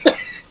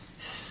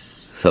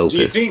 Do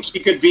you think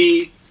he could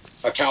be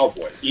a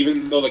Cowboy,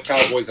 even though the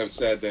Cowboys have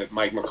said that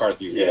Mike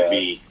McCarthy's going to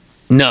be?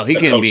 No, he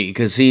couldn't be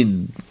because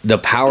the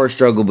power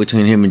struggle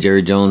between him and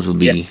Jerry Jones would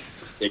be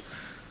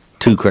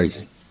too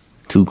crazy.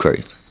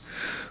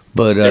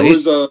 But there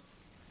was a.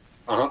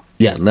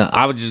 Yeah, no,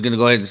 I was just going to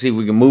go ahead and see if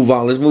we can move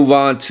on. Let's move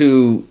on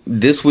to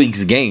this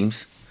week's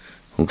games.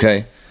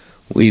 Okay.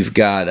 We've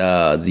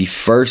got the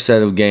first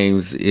set of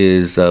games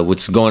is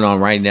what's going on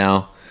right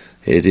now.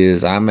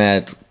 I'm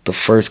at the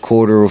first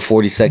quarter with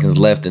 40 seconds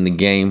left in the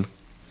game.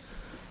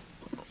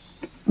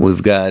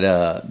 We've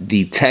got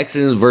the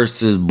Texans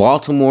versus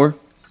Baltimore.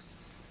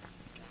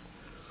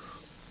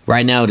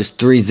 Right now it is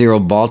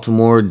 3-0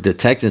 Baltimore. The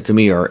Texans to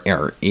me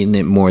are in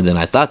it more than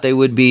I thought they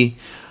would be.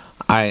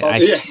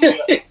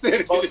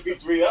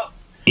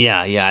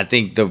 Yeah, I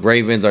think the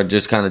Ravens are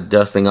just kind of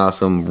dusting off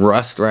some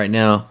rust right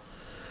now.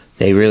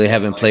 They really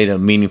haven't played a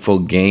meaningful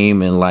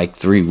game in like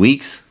 3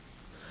 weeks.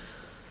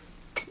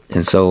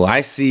 And so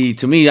I see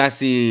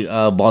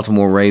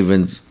Baltimore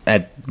Ravens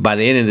by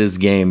the end of this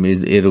game.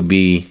 It'll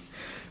be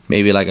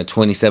maybe like a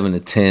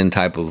 27-10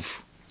 type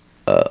of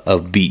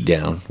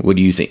beatdown. What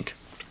do you think?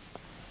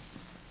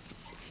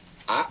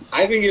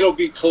 I think it'll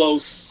be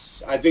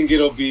close. I think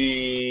it'll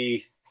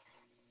be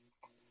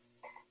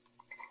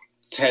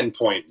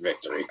 10-point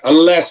victory,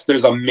 unless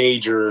there's a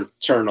major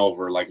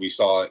turnover like we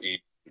saw in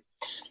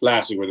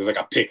last week, where there's like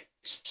a pick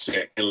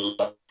six.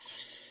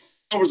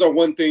 Turnovers are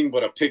one thing,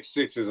 but a pick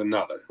six is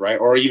another, right?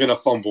 Or even a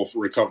fumble for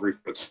recovery.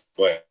 But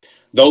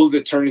those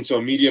that turn into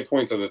immediate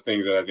points are the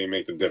things that I think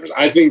make the difference.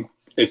 I think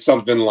it's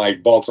something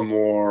like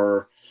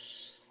Baltimore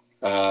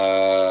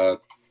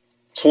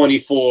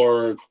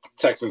 24,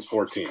 Texans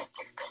 14.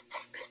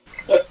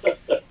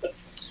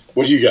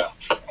 What do you got?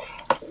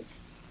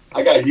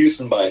 I got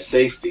Houston by a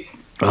safety.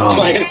 Oh.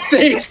 By a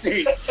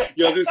safety?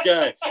 Yo, this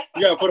guy,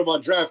 you got to put him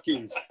on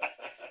DraftKings.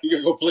 You got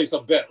to go place a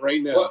bet right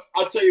now. Well,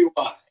 I'll tell you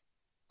why.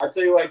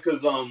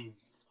 Because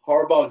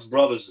Harbaugh's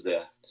brother's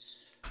there.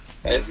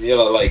 And,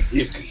 like,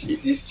 he's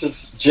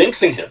just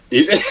jinxing him.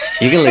 You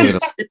can leave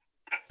it.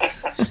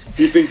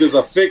 You think there's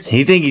a fix?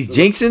 You think he's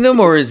jinxing them,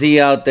 or is he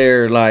out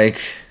there,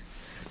 like,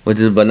 with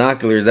his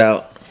binoculars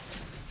out?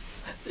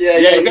 Yeah,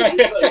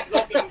 exactly.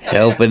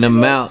 Helping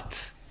them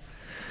out.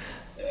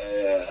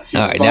 Yeah.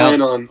 He's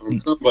spying on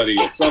somebody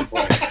at some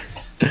point.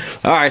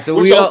 All right, so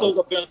we got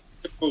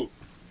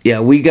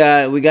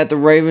the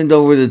Ravens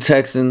over the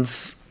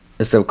Texans.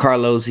 Except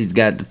Carlos, he's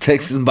got the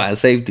Texans by a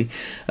safety.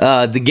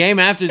 The game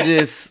after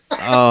this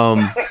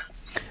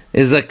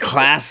is a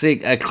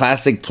classic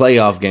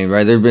playoff game,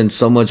 right? There's been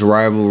so much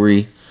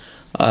rivalry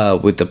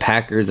with the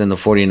Packers and the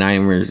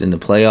 49ers in the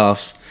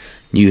playoffs.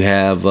 You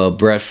have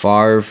Brett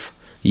Favre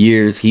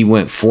years. He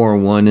went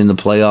 4-1 in the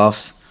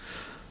playoffs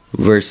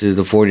versus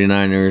the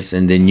 49ers.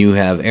 And then you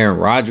have Aaron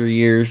Rodgers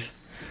years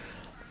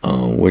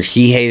where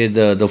he hated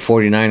the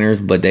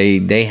 49ers, but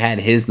they had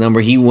his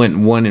number. He went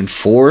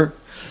 1-4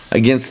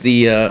 against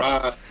the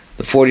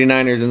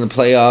 49ers in the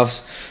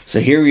playoffs. So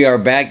here we are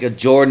back. A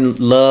Jordan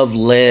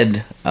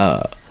Love-led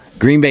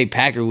Green Bay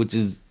Packers, which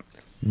is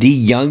the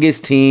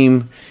youngest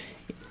team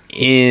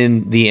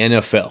in the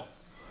NFL,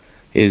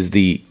 is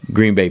the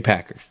Green Bay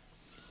Packers.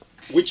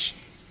 Which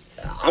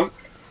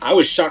I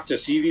was shocked to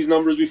see these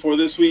numbers before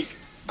this week.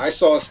 I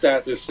saw a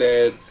stat that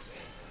said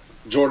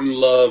Jordan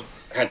Love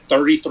had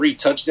 33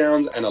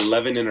 touchdowns and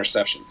 11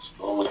 interceptions.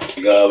 Oh my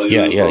God!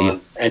 Yeah.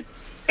 And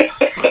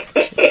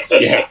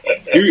yeah,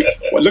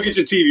 look at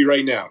your TV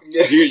right now.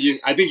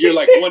 I think you're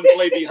like one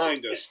play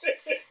behind us.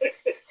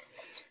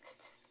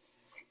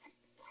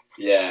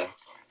 Yeah.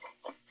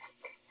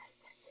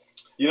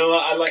 You know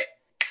what? I like.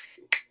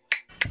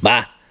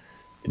 Bye,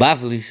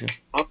 Felicia.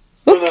 I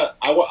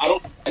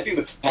think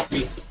the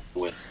Packers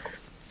win.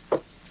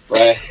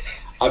 Right.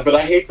 But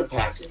I hate the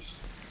Packers.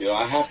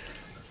 I have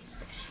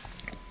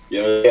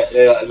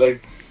to.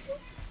 Like.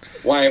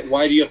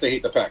 Why do you have to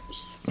hate the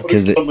Packers?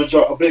 Because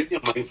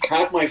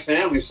half my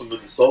family's from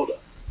Minnesota.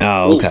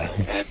 Oh, okay.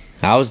 And,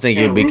 I was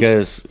thinking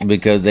because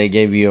they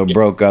gave you a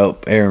broke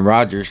up Aaron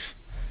Rodgers.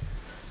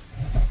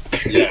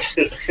 Yeah.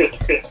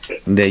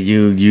 That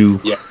you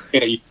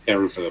can't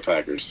root for the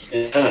Packers.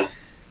 Yeah.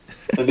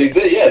 And they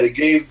did. Yeah, they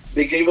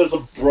gave us a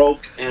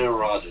broke Aaron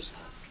Rodgers.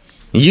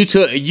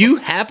 You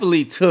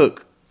happily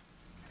took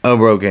a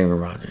broke Aaron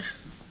Rodgers.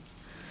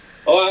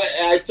 Oh,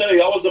 I tell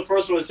you, I was the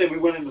first one to say we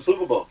win in the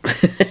Super Bowl.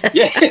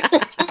 Yeah.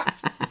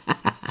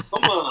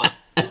 Come on.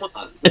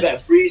 With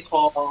that REESE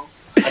Hall.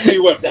 I tell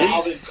you what,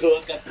 Dalvin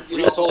Cook.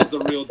 REESE Hall's the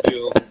real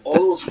deal.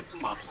 All those,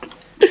 come on.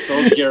 So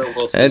is Garrett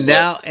Wilson. And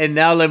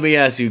now let me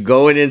ask you,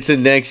 going into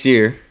next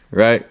year,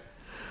 right?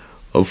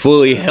 A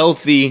fully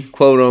healthy,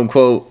 quote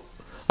unquote,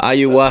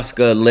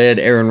 ayahuasca-led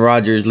Aaron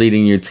Rodgers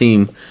leading your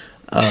team.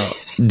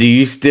 Do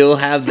you still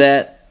have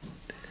that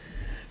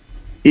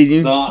in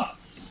you? Nah.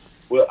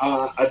 Well,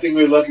 I think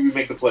we're lucky we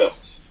make the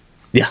playoffs.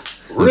 Yeah.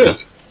 Really?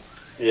 Okay.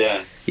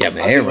 Yeah. Yeah,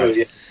 man. Aaron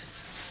Rodgers.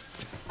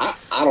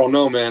 I don't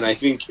know, man. I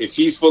think if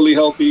he's fully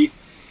healthy,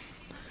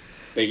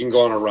 they can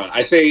go on a run.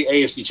 I say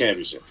AFC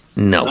Championship.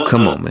 No,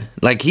 come on, man.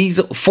 Like, he's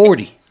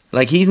 40.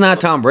 Like, he's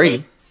not Tom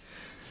Brady.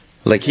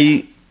 Like,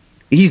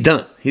 he's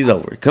done. He's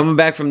over. Coming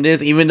back from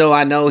this, even though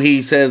I know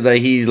he says that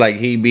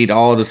he beat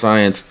all the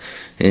science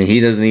and he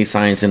doesn't need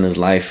science in his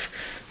life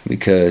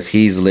because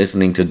he's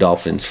listening to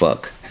dolphins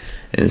fuck.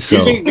 And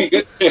so,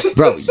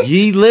 bro,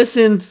 he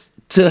listens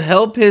to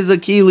help his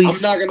Achilles.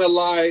 I'm not gonna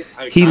lie.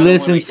 He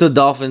listens to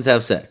dolphins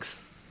have sex.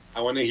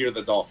 I want to hear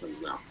the Dolphins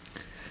now.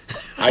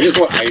 I just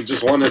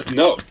want to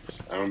know.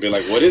 I'm gonna be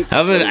like, what is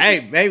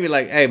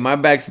this? My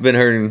back's been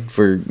hurting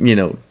for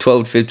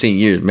 12, 15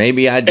 years.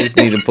 Maybe I just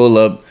need to pull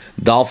up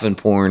dolphin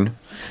porn,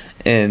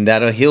 and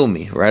that'll heal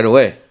me right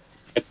away.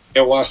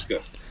 The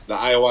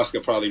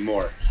ayahuasca probably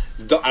more.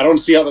 I don't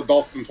see how the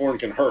dolphin porn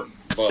can hurt,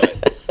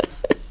 but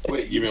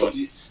wait,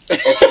 okay.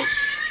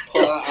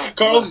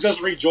 Carl's just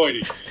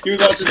rejoining. He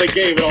was watching the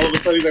game, and all of a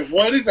sudden he's like,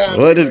 "What is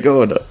happening? What is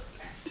going on?"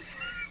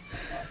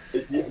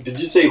 Did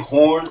you say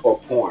horn or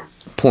porn?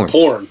 Porn.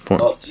 Porn.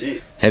 Oh,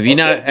 gee. Have you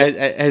not?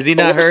 Has he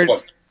not heard?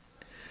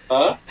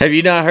 Huh? Have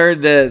you not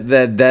heard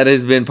that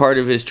has been part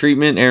of his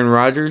treatment, Aaron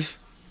Rodgers?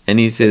 And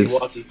he says He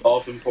watches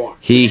dolphin porn.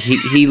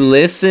 he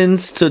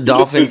listens to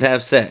dolphins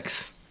have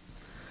sex.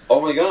 Oh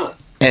my god.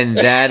 And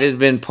that has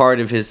been part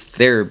of his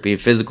therapy,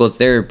 physical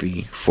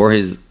therapy for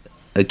his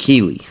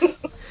Achilles.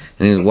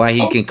 And is why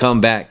he can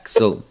come back.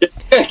 So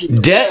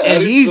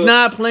and he's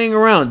not playing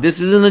around.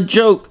 This isn't a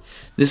joke.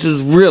 This is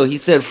real. He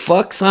said,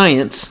 fuck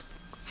science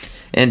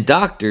and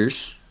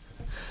doctors.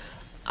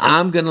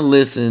 I'm going to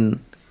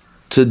listen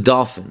to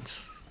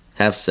dolphins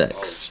have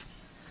sex.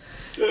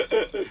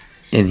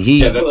 And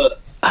he... Yeah, that's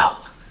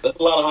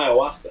a lot of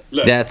ayahuasca.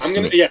 Look, That's I'm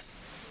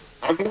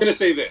gonna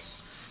say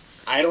this.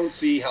 I don't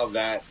see how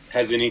that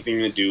has anything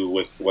to do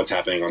with what's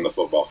happening on the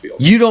football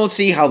field. You don't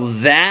see how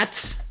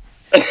that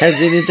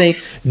has anything...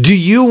 Do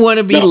you want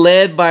to be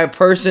led by a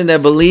person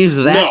that believes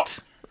that?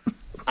 No,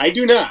 I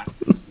do not.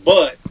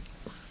 But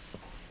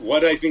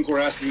what I think we're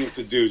asking him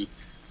to do,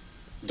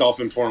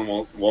 dolphin porn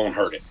won't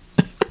hurt it.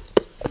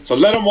 So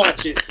let him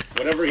watch it,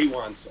 whatever he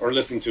wants, or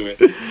listen to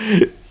it.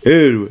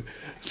 Anyway.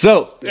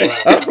 So,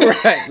 all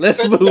right,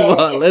 let's move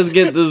on. Let's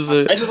get this.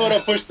 I just want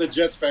to push the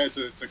Jets fan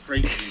to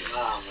crazy.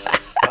 Nah, man.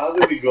 How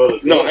did we go to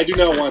this? No, I do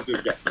not want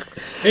this guy.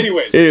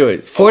 Anyways,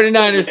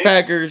 49ers,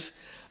 Packers.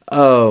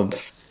 Joe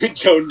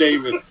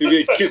Davis,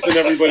 he's kissing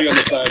everybody on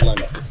the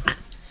sidelines.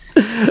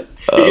 He can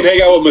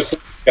hang out with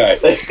my guy.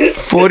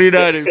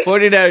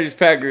 49ers,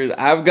 Packers.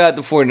 I've got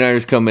the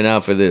 49ers coming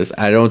out for this.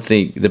 I don't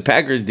think the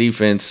Packers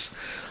defense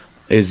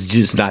is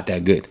just not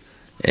that good.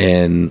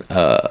 And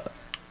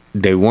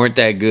they weren't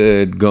that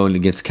good going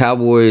against the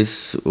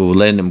Cowboys,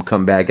 letting them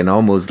come back and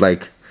almost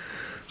let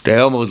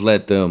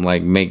them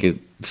like make it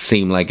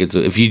seem like it's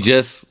if you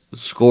just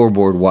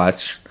scoreboard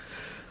watch,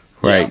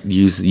 right?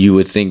 Yeah. You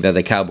would think that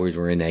the Cowboys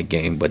were in that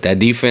game, but that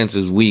defense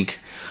is weak.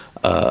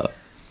 I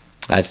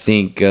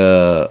think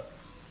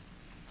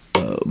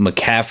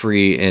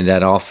McCaffrey and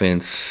that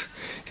offense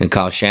and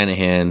Kyle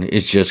Shanahan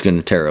is just going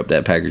to tear up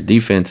that Packers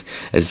defense.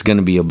 It's going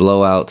to be a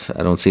blowout.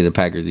 I don't see the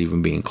Packers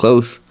even being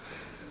close.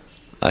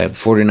 I have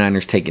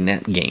 49ers taking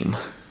that game.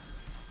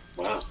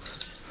 Wow.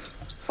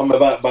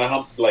 By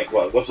how, like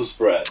what? What's the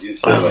spread? You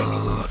say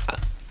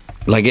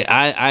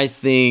I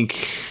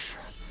think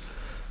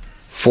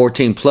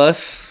 14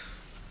 plus.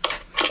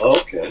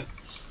 Okay.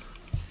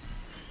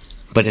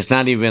 But it's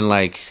not even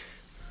like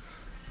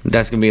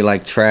that's gonna be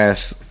like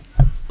trash.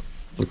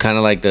 Kind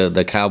of like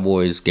the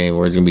Cowboys game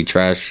where it's gonna be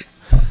trash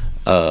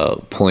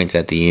points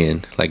at the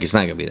end. Like it's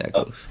not gonna be that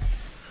close.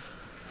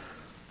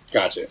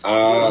 Gotcha.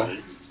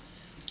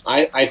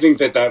 I think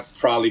that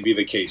probably be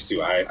the case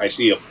too. I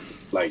see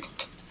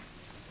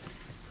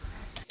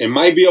it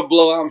might be a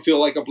blowout and feel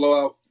like a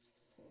blowout.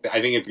 I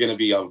think it's going to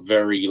be a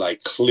very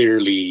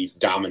clearly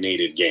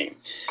dominated game,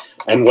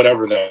 and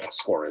whatever that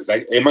score is,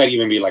 it might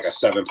even be like a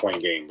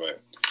 7-point game, but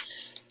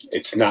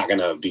it's not going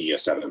to be a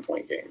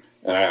 7-point game.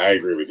 And I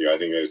agree with you. I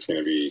think that it's going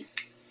to be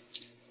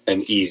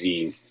an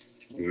easy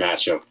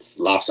matchup,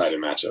 lopsided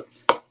matchup.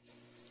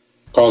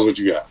 Carlos, what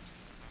you got?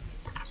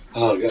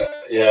 Oh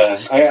yeah.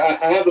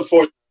 I have the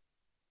 4.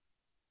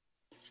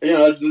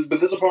 But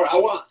this is a part I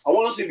want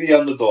to see the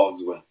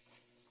underdogs win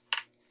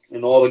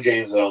in all the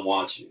games that I'm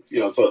watching.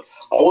 So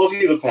I want to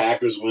see the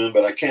Packers win,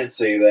 but I can't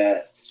say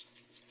that.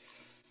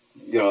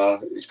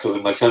 Because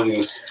of my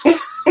family.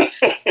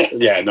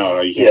 Yeah, no,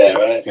 you can't say that.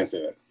 Right? You can't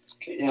say that.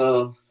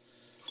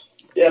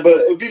 Yeah, but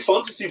it'd be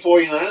fun to see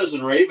 49ers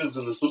and Ravens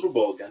in the Super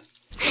Bowl again.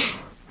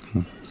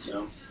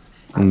 Yeah,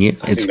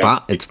 it's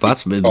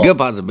possible. It's a good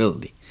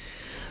possibility.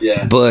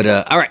 Yeah. But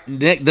all right,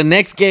 the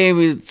next game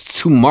is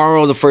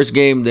tomorrow. The first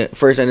game, the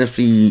first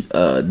NFC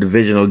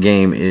divisional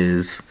game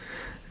is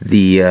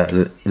the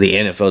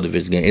NFL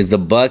division game. It's the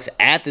Bucks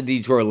at the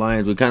Detroit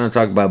Lions. We kind of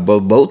talked about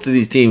both of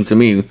these teams. To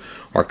me,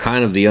 are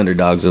kind of the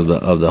underdogs of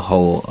the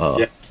whole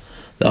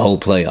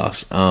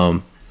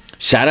playoffs.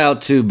 Shout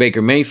out to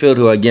Baker Mayfield,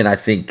 who again I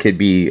think could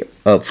be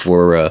up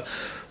for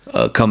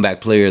a comeback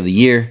player of the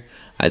year.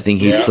 I think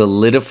he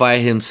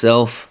solidified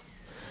himself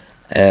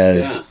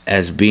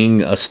as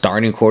being a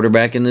starting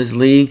quarterback in this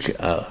league.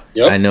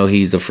 I know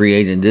he's a free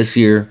agent this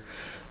year.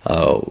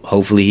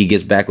 Hopefully he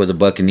gets back with the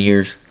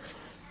Buccaneers.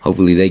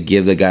 Hopefully they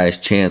give the guy a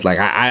chance.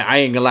 I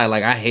ain't gonna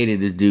lie, I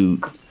hated this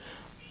dude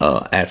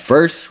at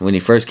first when he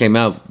first came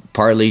out,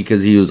 partly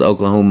because he was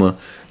Oklahoma,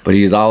 but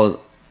he was always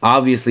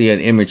obviously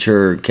an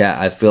immature cat.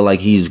 I feel like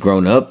he's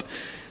grown up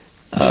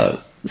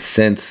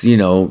since,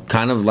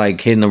 kind of like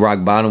hitting the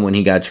rock bottom when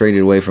he got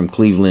traded away from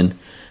Cleveland,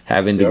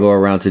 having to go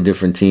around to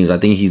different teams. I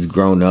think he's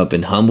grown up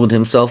and humbled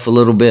himself a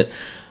little bit.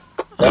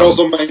 That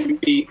also might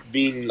be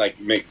being like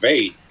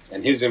McVay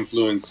and his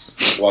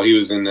influence while he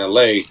was in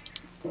LA.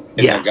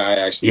 That guy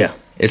actually. Yeah.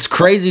 It's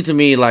crazy to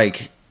me,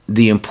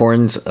 the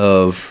importance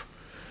of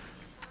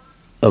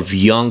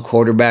young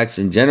quarterbacks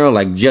in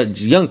general,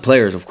 young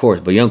players, of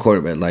course, but young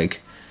quarterbacks,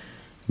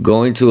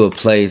 going to a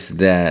place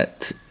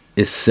that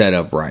is set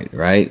up right?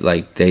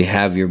 They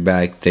have your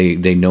back.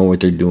 They know what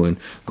they're doing.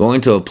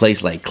 Going to a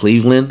place like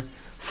Cleveland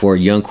for a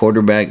young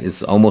quarterback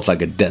is almost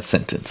like a death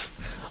sentence,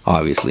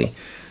 obviously.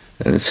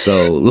 And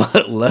so,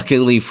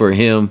 luckily for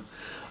him,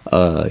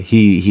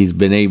 He's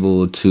been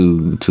able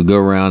to go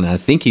around. I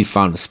think he's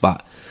found a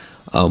spot.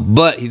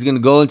 But he's going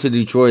to go into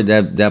Detroit.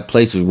 That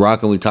place is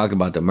rocking. We talked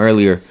about them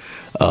earlier.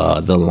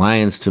 The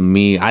Lions, to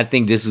me, I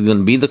think this is going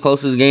to be the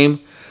closest game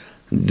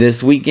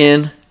this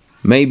weekend,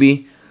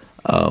 maybe.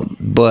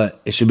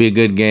 But it should be a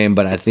good game.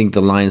 But I think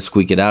the Lions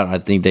squeak it out. I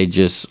think they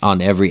just,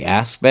 on every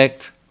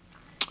aspect,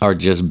 are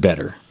just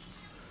better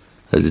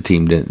as a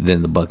team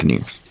than the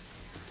Buccaneers.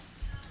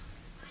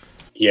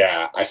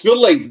 Yeah, I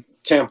feel like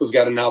Tampa's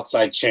got an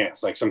outside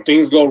chance. Like, some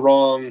things go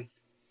wrong.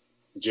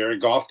 Jared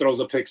Goff throws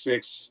a pick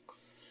six.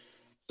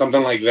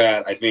 Something like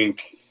that. I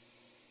think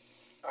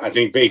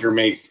Baker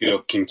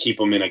Mayfield can keep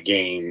him in a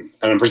game,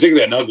 and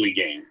particularly an ugly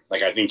game.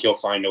 Like, I think he'll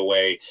find a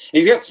way.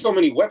 He's got so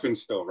many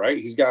weapons still, right?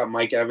 He's got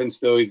Mike Evans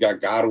still. He's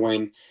got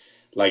Godwin.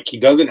 Like, he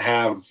doesn't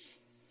have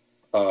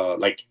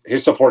like,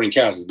 his supporting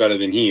cast is better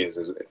than he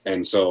is,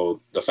 and so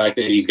the fact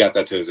that he's got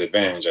that to his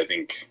advantage, I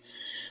think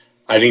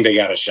they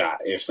got a shot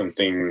if some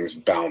things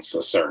bounce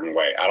a certain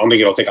way. I don't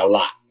think it'll take a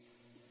lot,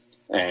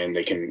 and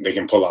they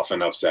can pull off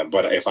an upset.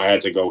 But if I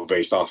had to go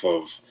based off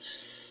of,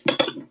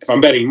 if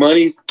I'm betting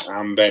money,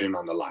 I'm betting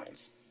on the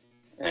Lions.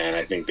 And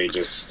I think they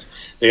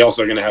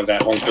also are going to have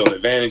that home field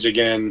advantage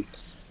again.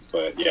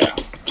 But yeah.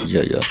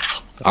 Yeah.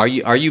 Are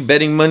you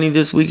betting money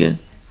this weekend?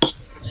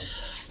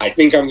 I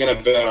think I'm going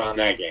to bet on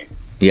that game.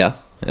 Yeah.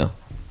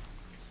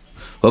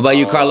 What about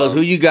you, Carlos?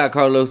 Who you got,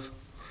 Carlos?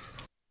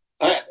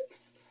 I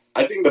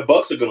think the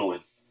Bucs are going to win.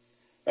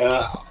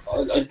 I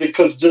think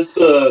because just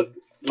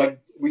like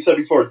we said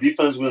before,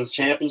 defense wins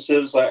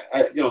championships.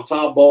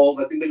 Top balls.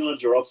 I think they're going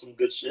to draw up some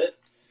good shit.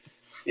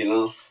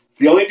 The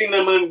only thing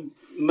that might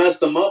mess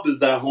them up is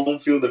that home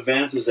field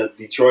advantage that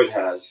Detroit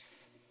has.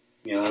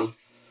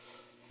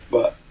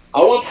 But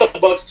I want the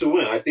Bucs to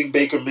win. I think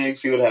Baker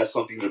Mayfield has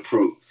something to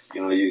prove.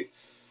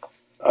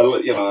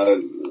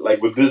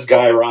 Like with this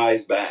guy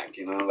rise back.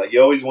 Like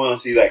you always want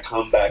to see that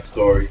comeback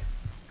story.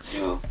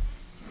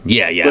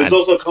 Yeah. But it's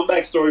also a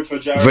comeback story for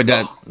Jared. For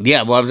that,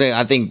 yeah. Well, I'm saying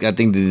I think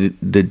the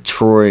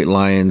Detroit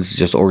Lions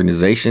just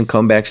organization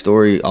comeback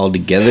story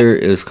altogether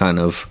is kind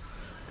of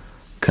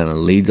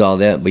leads all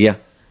that. But yeah,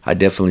 I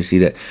definitely see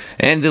that.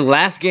 And the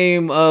last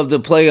game of the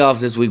playoffs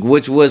this week,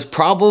 which was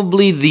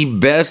probably the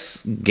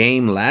best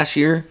game last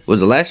year,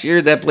 was it last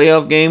year that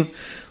playoff game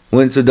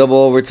went to double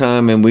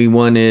overtime, and we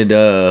wanted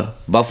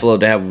Buffalo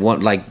to have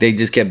one. Like they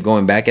just kept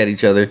going back at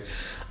each other.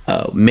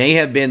 May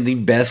have been the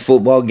best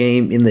football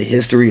game in the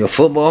history of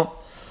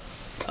football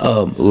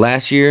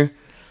last year.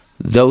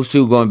 Those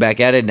two going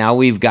back at it. Now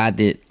we've got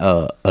it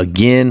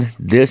again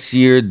this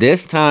year.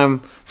 This time,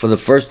 for the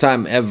first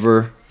time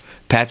ever,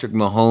 Patrick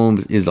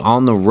Mahomes is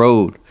on the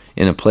road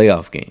in a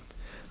playoff game.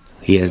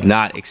 He has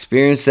not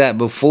experienced that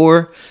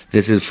before.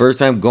 This is his first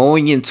time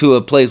going into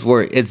a place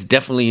where it's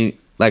definitely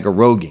like a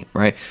road game,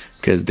 right?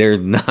 Because there's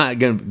not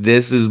going to...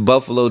 This is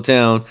Buffalo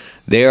town.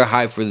 They're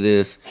hyped for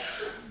this.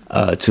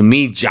 To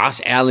me, Josh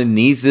Allen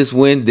needs this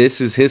win.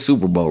 This is his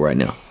Super Bowl right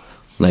now.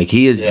 Like,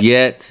 he is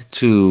yet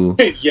to...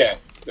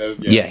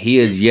 he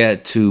is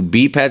yet to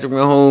beat Patrick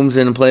Mahomes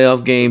in a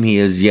playoff game. He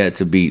is yet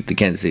to beat the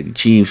Kansas City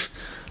Chiefs.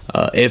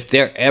 If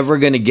they're ever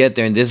going to get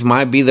there, and this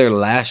might be their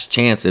last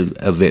chance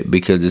of it,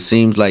 because it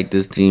seems like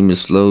this team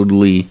is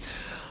slowly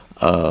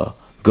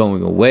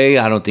going away.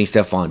 I don't think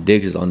Stephon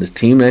Diggs is on this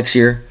team next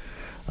year.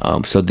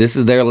 So this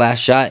is their last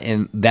shot.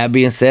 And that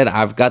being said,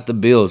 I've got the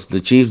Bills.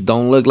 The Chiefs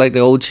don't look like the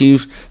old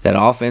Chiefs. That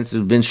offense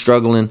has been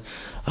struggling.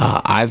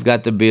 I've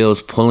got the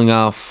Bills pulling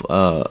off.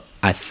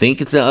 I think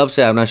it's an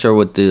upset. I'm not sure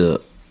what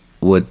the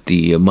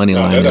money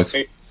line is.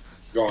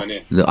 Going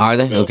in. Are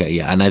they? Okay,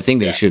 yeah. And I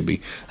think they should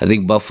be. I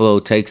think Buffalo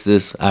takes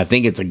this. I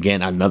think it's,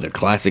 again, another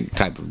classic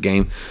type of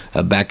game,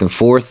 back and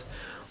forth.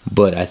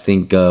 But I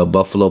think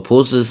Buffalo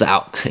pulls this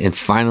out. And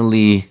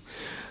finally,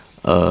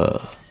 Josh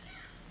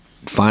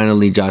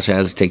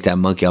Allen takes that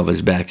monkey off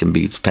his back and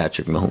beats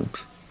Patrick Mahomes.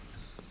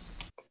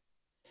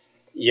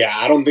 Yeah,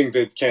 I don't think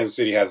that Kansas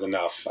City has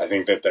enough. I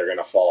think that they're going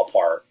to fall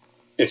apart.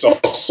 It's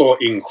also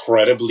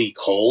incredibly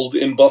cold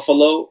in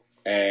Buffalo.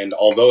 And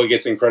although it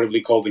gets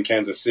incredibly cold in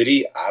Kansas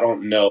City, I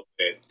don't know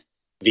that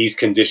these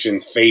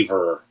conditions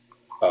favor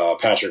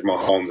Patrick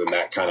Mahomes and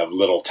that kind of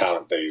little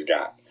talent that he's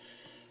got.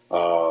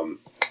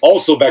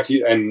 Also, back to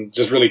you, and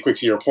just really quick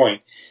to your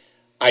point,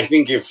 I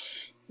think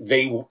if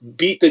they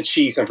beat the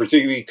Chiefs, and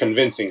particularly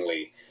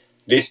convincingly,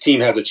 this team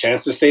has a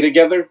chance to stay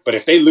together. But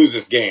if they lose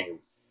this game,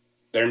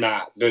 they're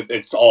not.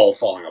 It's all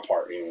falling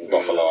apart in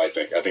Buffalo. I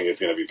think it's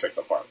going to be picked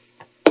apart.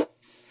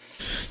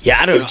 Yeah,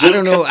 I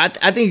don't know.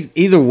 I think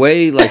either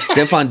way, like,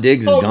 Stephon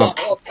Diggs is gone.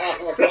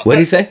 What did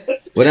he say?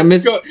 What I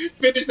missed?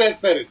 Finish that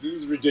sentence. This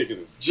is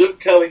ridiculous. Jim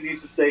Kelly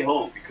needs to stay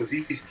home because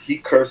he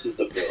curses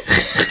the Bills.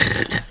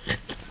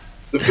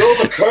 The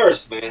Bills are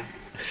cursed, man.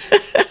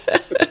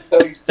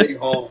 Kelly stay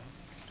home.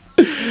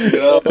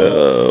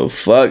 Oh,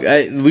 fuck.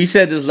 We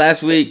said this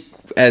last week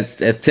as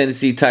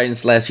Tennessee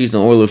Titans /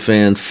 Houston Oilers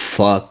fans.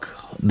 Fuck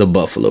the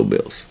Buffalo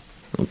Bills.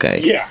 Okay?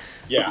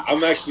 Yeah,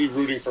 I'm actually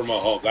rooting for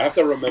Mahomes. I have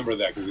to remember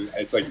that because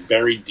it's like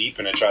buried deep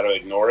and I try to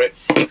ignore it.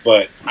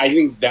 But I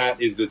think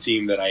that is the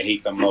team that I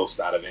hate the most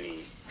out of any.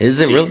 Is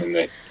it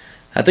really?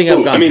 I think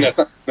I've gone. I mean, that's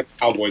not the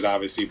Cowboys,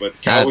 obviously, but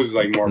Cowboys is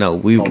like more. No,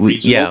 more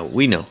regional.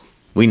 we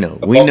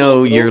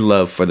know your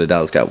love for the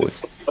Dallas Cowboys.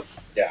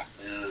 Yeah,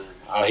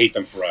 I'll hate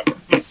them forever.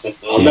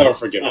 I'll never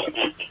forgive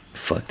them.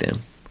 Fuck them.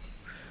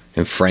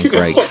 And Frank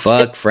Reich.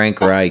 Fuck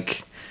Frank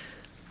Reich.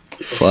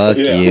 Fuck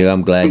you.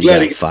 I'm glad you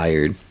got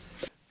fired.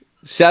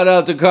 Shout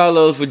out to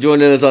Carlos for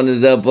joining us on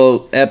this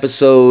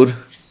episode.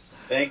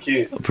 Thank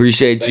you.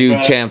 Appreciate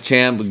you, champ.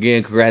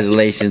 Again,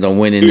 congratulations on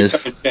winning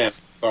this.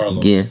 Carlos.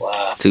 Again,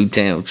 Wow.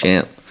 2-time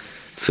champ.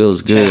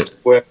 Feels good.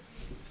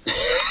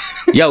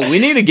 Yo, we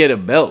need to get a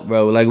belt,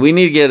 bro. Like, we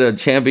need to get a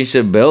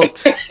championship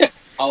belt.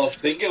 I was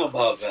thinking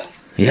about that.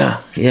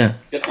 Yeah.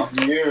 Get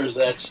the mirrors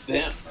etched in,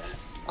 man.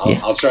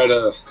 I'll try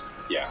to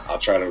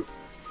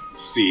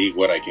see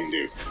what I can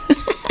do.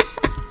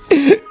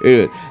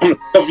 Yeah.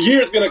 The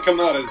year is gonna come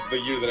out as the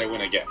year that I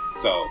win again.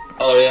 So.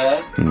 Oh yeah.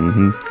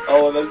 Mm-hmm.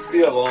 Oh, that's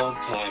be a long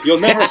time.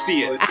 You'll never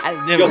see it.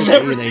 You'll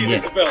never see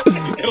this belt.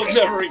 It'll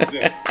never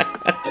exist.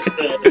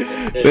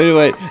 But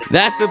anyway,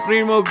 that's the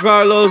Primo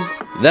Carlos.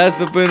 That's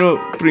the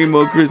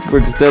Primo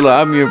Christopher Costello.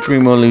 I'm your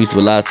Primo Luis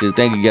Velasquez.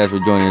 Thank you guys for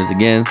joining us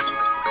again.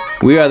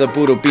 We are the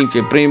Puro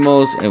Pinche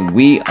Primos, and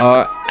we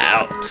are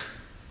out.